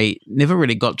 I never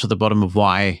really got to the bottom of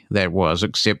why that was,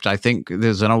 except I think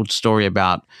there's an old story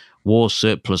about war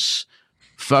surplus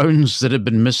phones that had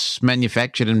been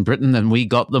mismanufactured in Britain and we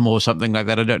got them or something like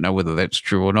that. I don't know whether that's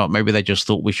true or not. Maybe they just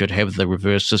thought we should have the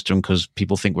reverse system because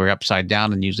people think we're upside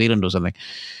down in New Zealand or something.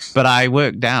 But I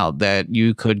worked out that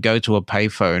you could go to a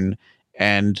payphone,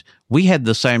 and we had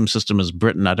the same system as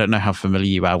Britain. I don't know how familiar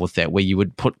you are with that, where you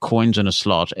would put coins in a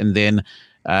slot and then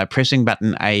pressing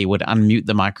button A would unmute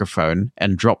the microphone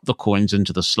and drop the coins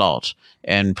into the slot,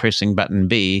 and pressing button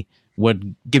B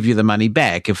would give you the money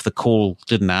back if the call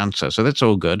didn't answer. So that's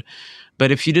all good.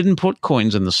 But if you didn't put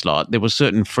coins in the slot, there were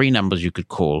certain free numbers you could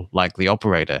call, like the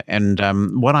operator. And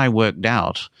what I worked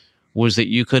out was that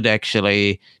you could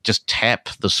actually just tap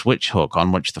the switch hook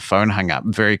on which the phone hung up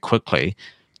very quickly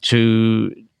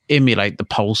to emulate the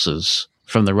pulses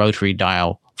from the rotary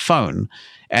dial phone.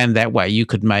 And that way you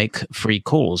could make free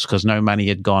calls because no money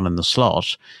had gone in the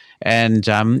slot. And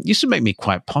used to make me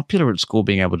quite popular at school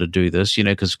being able to do this,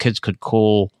 because kids could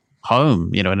call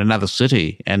home, in another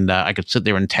city, and I could sit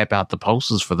there and tap out the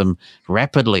pulses for them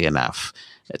rapidly enough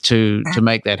to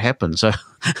make that happen. So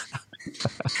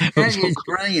that is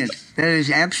brilliant. That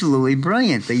is absolutely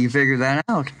brilliant that you figured that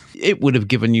out. It would have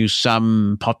given you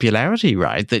some popularity,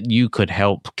 right, that you could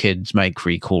help kids make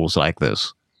free calls like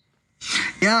this.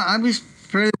 Yeah, I was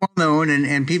fairly well known,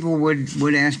 and people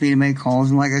would ask me to make calls,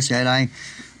 and like I said,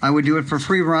 I would do it for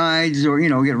free rides or,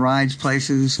 get rides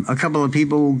places. A couple of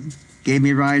people gave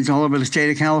me rides all over the state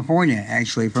of California,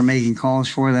 actually, for making calls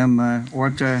for them,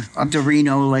 or up to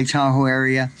Reno, Lake Tahoe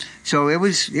area. So it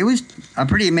was a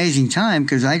pretty amazing time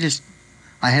because I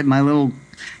had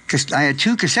I had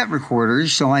 2 cassette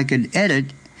recorders, so I could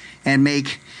edit and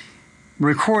make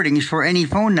recordings for any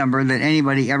phone number that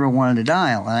anybody ever wanted to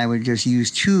dial. And I would just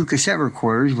use 2 cassette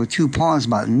recorders with 2 pause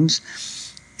buttons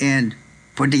and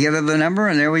put together the number,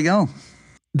 and there we go.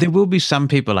 There will be some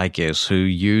people, I guess, who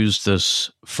use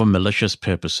this for malicious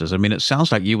purposes. I mean, it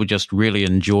sounds like you were just really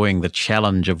enjoying the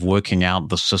challenge of working out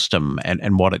the system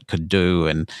and what it could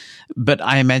do. But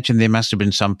I imagine there must have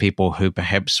been some people who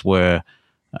perhaps were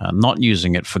not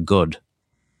using it for good.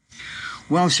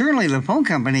 Well, certainly the phone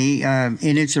company,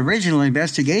 in its original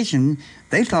investigation,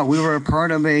 they thought we were a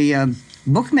part of a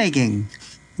bookmaking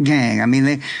gang. I mean,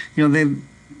 they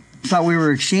thought we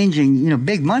were exchanging,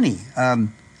 big money.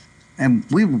 And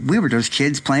we were just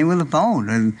kids playing with the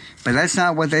phone. But that's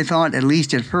not what they thought, at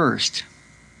least at first.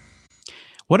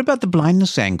 What about the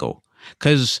blindness angle?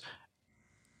 Because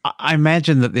I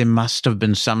imagine that there must have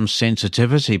been some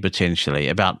sensitivity potentially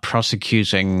about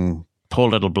prosecuting poor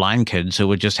little blind kids who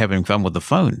were just having fun with the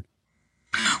phone.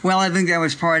 Well, I think that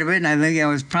was part of it, and I think that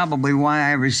was probably why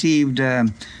I received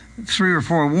 3 or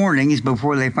 4 warnings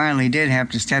before they finally did have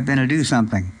to step in and do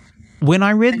something. When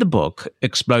I read the book,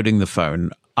 Exploding the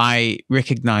Phone, I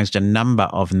recognized a number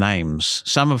of names,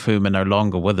 some of whom are no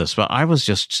longer with us, but I was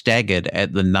just staggered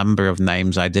at the number of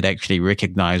names I did actually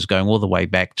recognize going all the way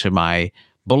back to my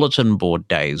bulletin board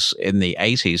days in the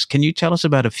 80s. Can you tell us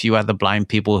about a few other blind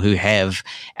people who have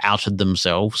outed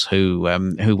themselves, who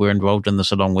were involved in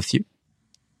this along with you?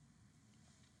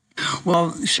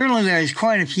 Well, certainly there's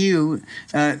quite a few.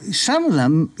 Some of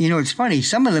them, it's funny,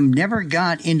 some of them never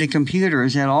got into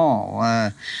computers at all.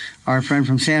 Our friend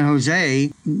from San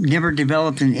Jose never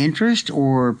developed an interest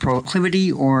or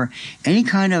proclivity or any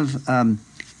kind of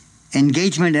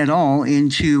engagement at all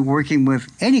into working with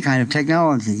any kind of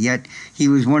technology, yet he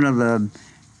was one of the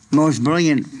most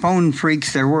brilliant phone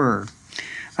freaks there were.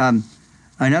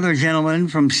 Another gentleman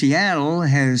from Seattle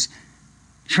has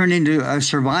turned into a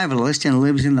survivalist and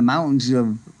lives in the mountains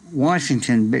of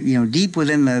Washington, but deep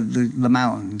within the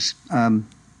mountains.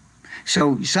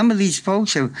 So some of these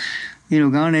folks have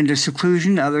gone into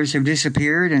seclusion, others have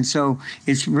disappeared, and so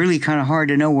it's really kind of hard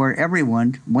to know where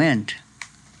everyone went.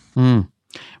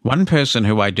 One person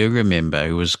who I do remember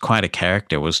who was quite a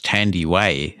character was Tandy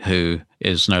Way, who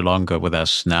is no longer with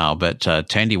us now, but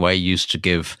Tandy Way used to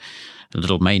give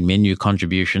little main menu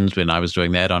contributions when I was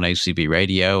doing that on ACB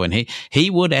radio, and he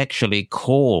would actually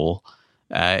call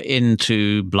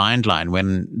into Blindline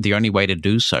when the only way to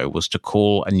do so was to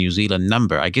call a New Zealand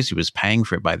number. I guess he was paying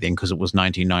for it by then because it was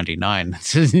 1999.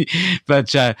 But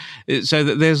so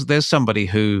there's somebody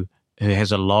who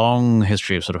has a long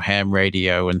history of sort of ham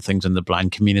radio and things in the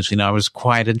blind community, and I was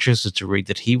quite interested to read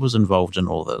that he was involved in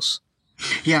all this.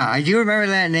 Yeah, I do remember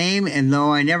that name, and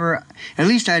though I never, at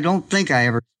least I don't think I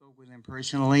ever spoke with him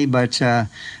personally, but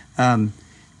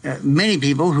many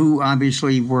people who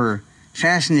obviously were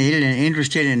fascinated and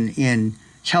interested in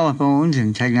telephones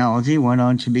and technology went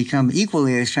on to become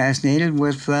equally as fascinated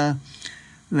with the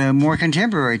more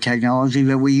contemporary technology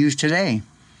that we use today.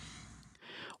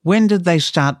 When did they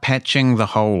start patching the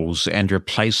holes and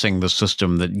replacing the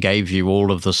system that gave you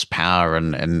all of this power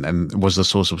and was the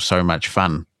source of so much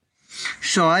fun?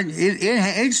 So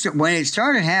when it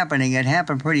started happening, it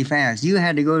happened pretty fast. You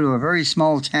had to go to a very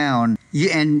small town,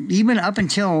 and even up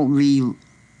until the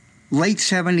late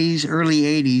 70s, early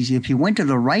 80s, if you went to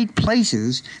the right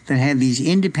places that had these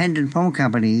independent phone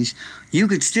companies, you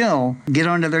could still get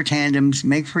onto their tandems,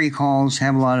 make free calls,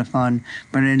 have a lot of fun.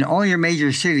 But in all your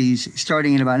major cities,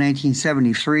 starting in about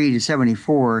 1973 to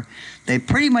 74, they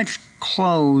pretty much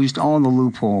closed all the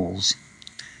loopholes.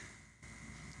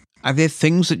 Are there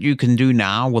things that you can do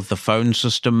now with the phone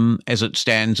system as it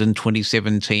stands in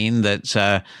 2017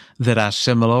 that are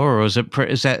similar, or is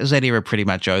that era pretty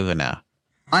much over now?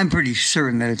 I'm pretty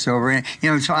certain that it's over.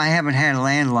 So I haven't had a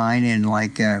landline in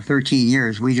like 13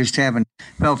 years. We just haven't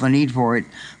felt the need for it.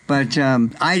 But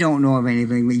I don't know of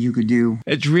anything that you could do.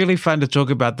 It's really fun to talk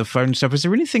about the phone stuff. Is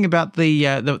there anything about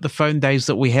the phone days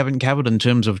that we haven't covered in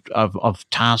terms of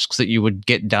tasks that you would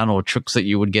get done or tricks that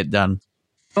you would get done?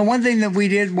 Well, one thing that we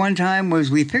did one time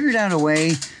was we figured out a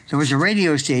way. There was a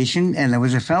radio station, and there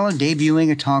was a fellow debuting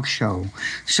a talk show.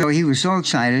 So he was so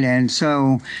excited, and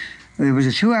so it was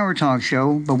a 2-hour talk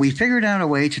show, but we figured out a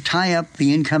way to tie up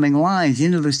the incoming lines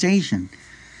into the station.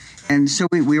 And so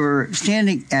we were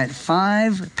standing at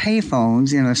 5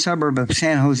 payphones in a suburb of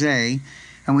San Jose,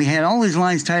 and we had all these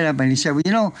lines tied up, and he said,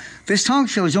 well, this talk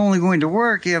show is only going to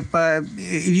work if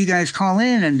you guys call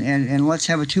in and let's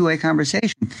have a two-way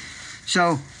conversation.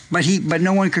 So, but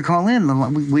no one could call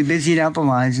in. We busied out the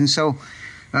lines, and so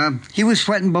he was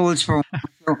sweating bullets for a while.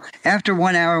 So after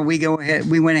 1 hour, we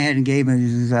went ahead and gave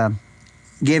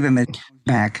him his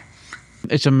back.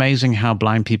 It's amazing how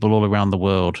blind people all around the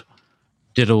world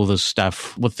did all this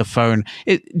stuff with the phone.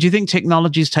 Do you think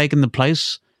technology's taken the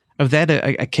place of that?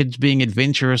 Are kids being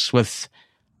adventurous with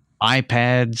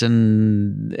iPads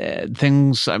and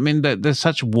things? I mean, they're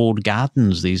such walled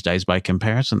gardens these days by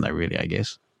comparison, though, really, I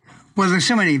guess. Well, there's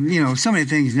so many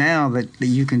things now that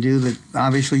you can do that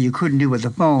obviously you couldn't do with the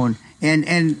phone.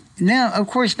 And now, of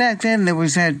course, back then there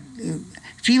was that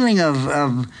feeling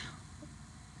of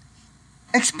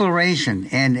exploration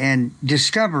and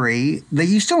discovery that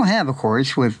you still have, of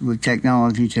course, with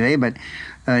technology today. But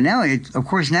now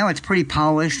it's pretty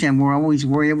polished, and we're always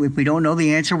worried if we don't know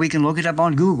the answer, we can look it up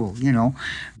on Google,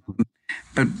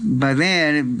 But by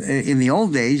then, in the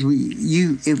old days,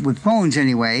 with phones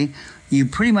anyway, you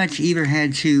pretty much either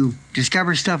had to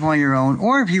discover stuff on your own,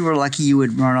 or if you were lucky, you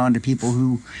would run onto people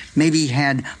who maybe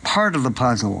had part of the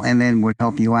puzzle and then would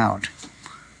help you out.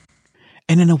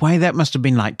 And in a way, that must have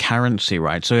been like currency,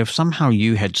 right? So if somehow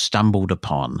you had stumbled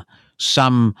upon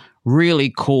some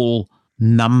really cool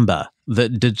number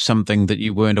that did something that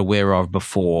you weren't aware of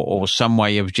before, or some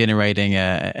way of generating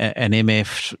an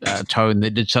MF tone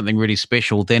that did something really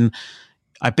special, then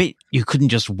I bet you couldn't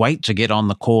just wait to get on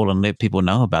the call and let people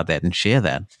know about that and share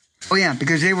that. Oh yeah,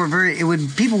 because they were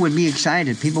people would be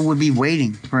excited. People would be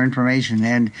waiting for information.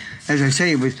 And as I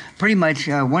say, it was pretty much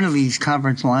one of these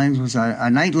conference lines was a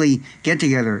nightly get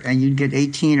together, and you'd get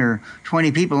 18 or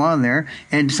 20 people on there.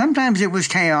 And sometimes it was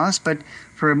chaos, but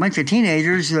for a bunch of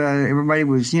teenagers, everybody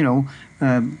was,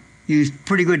 used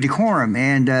pretty good decorum.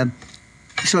 And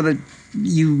so that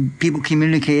people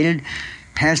communicated,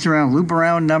 passed around loop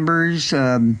around numbers,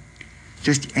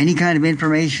 just any kind of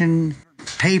information.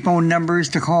 Payphone numbers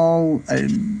to call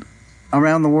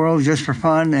around the world just for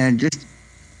fun, and just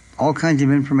all kinds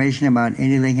of information about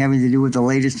anything having to do with the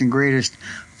latest and greatest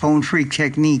phone freak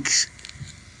techniques.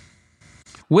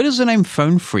 Where does the name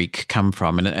Phone Freak come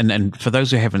from? And for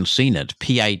those who haven't seen it,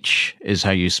 PH is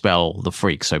how you spell the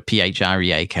freak, so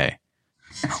PHREAK.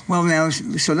 Well, now,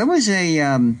 so there was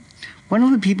one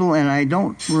of the people, and I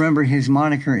don't remember his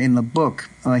moniker in the book.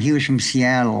 He was from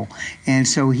Seattle, and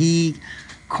so he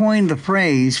coined the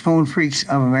phrase "phone freaks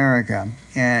of America,"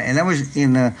 and that was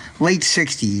in the late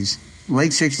 60s.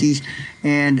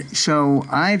 And so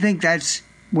I think that's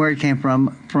where it came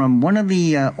from one of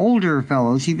the older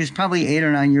fellows. He was probably 8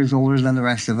 or 9 years older than the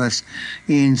rest of us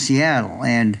in Seattle,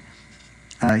 and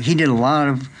he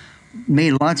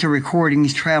made lots of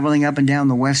recordings traveling up and down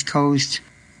the West Coast.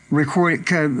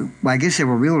 I guess they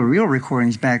were real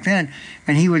recordings back then,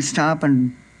 and he would stop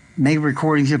and make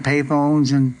recordings of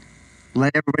payphones and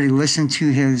let everybody listen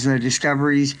to his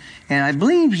discoveries. And I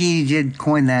believe he did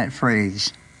coin that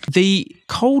phrase. The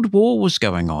Cold War was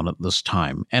going on at this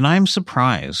time, and I'm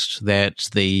surprised that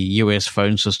the US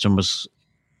phone system was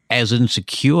as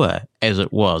insecure as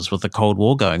it was with the Cold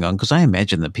War going on, because I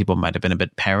imagine that people might have been a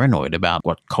bit paranoid about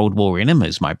what Cold War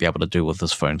enemies might be able to do with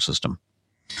this phone system.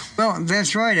 Well,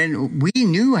 that's right. And we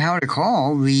knew how to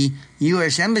call the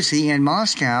U.S. Embassy in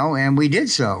Moscow, and we did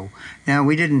so. Now,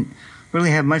 we didn't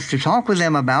really have much to talk with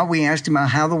them about. We asked them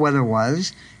how the weather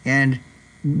was, and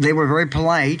they were very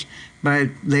polite, but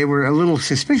they were a little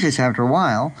suspicious after a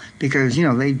while because, they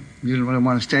didn't really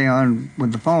want to stay on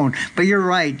with the phone. But you're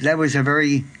right. That was a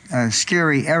very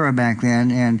scary era back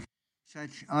then, and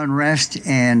such unrest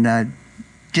and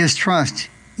distrust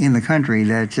in the country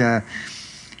that,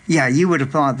 you would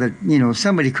have thought that,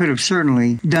 somebody could have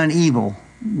certainly done evil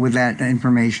with that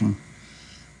information.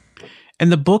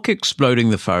 And the book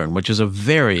Exploding the Phone, which is a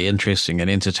very interesting and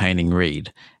entertaining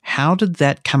read, how did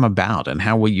that come about, and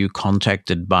how were you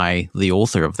contacted by the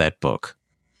author of that book?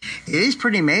 It is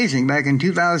pretty amazing. Back in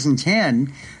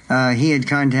 2010, he had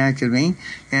contacted me,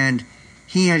 and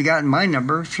he had gotten my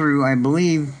number through, I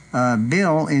believe,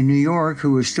 Bill in New York,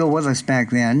 who was still with us back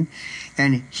then.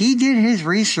 And he did his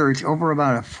research over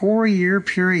about a 4-year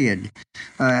period.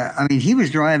 He was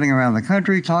driving around the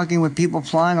country, talking with people,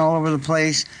 flying all over the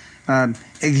place.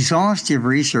 Exhaustive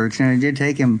research, and it did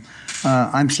take him,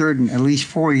 I'm certain, at least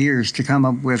 4 years to come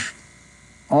up with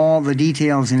all the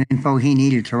details and info he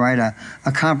needed to write a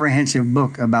comprehensive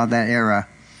book about that era.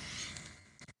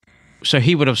 So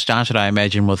he would have started, I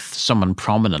imagine, with someone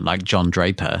prominent like John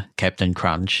Draper, Captain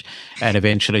Crunch, and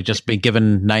eventually just be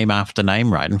given name after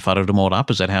name, right, and followed them all up.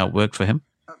 Is that how it worked for him?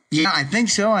 Yeah, I think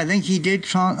so. I think he did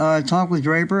talk with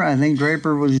Draper. I think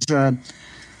Draper was...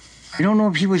 I don't know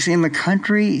if he was in the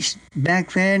country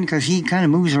back then, because he kind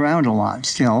of moves around a lot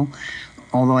still.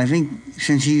 Although I think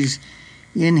since he's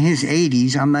in his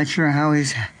 80s, I'm not sure how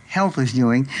his health is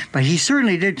doing. But he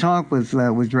certainly did talk with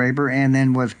Draper, and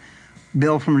then with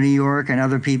Bill from New York and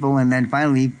other people, and then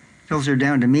finally filtered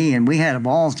down to me, and we had a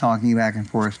ball talking back and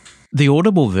forth. The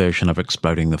Audible version of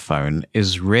Exploding the Phone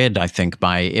is read, I think,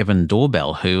 by Evan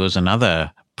Doorbell, who is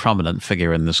another prominent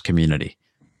figure in this community.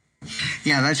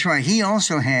 Yeah, that's right. He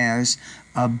also has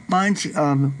a bunch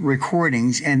of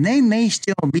recordings, and they may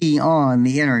still be on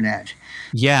the internet.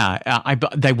 Yeah,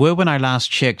 they were when I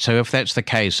last checked. So if that's the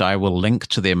case, I will link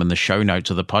to them in the show notes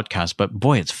of the podcast. But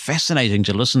boy, it's fascinating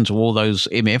to listen to all those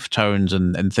MF tones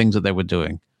and things that they were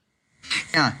doing.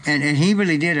 Yeah, and he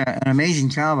really did an amazing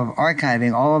job of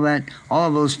archiving all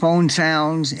of those phone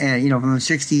sounds, from the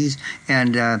 60s.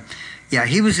 And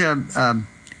he was a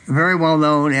very well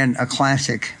known and a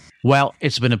classic. Well,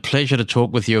 it's been a pleasure to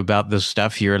talk with you about this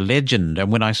stuff. You're a legend.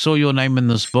 And when I saw your name in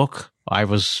this book, I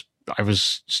was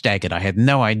staggered. I had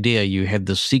no idea you had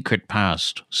the secret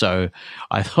past. So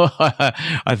I thought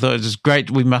it was great.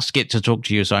 We must get to talk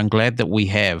to you. So I'm glad that we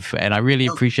have. And I really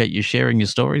appreciate you sharing your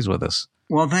stories with us.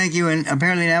 Well, thank you. And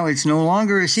apparently now it's no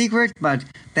longer a secret, but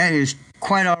that is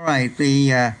quite all right.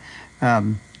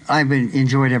 I've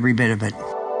enjoyed every bit of it.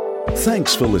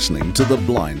 Thanks for listening to The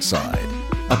Blind Side,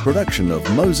 a production of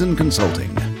Mosen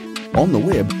Consulting. On the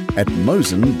web at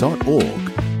mosen.org.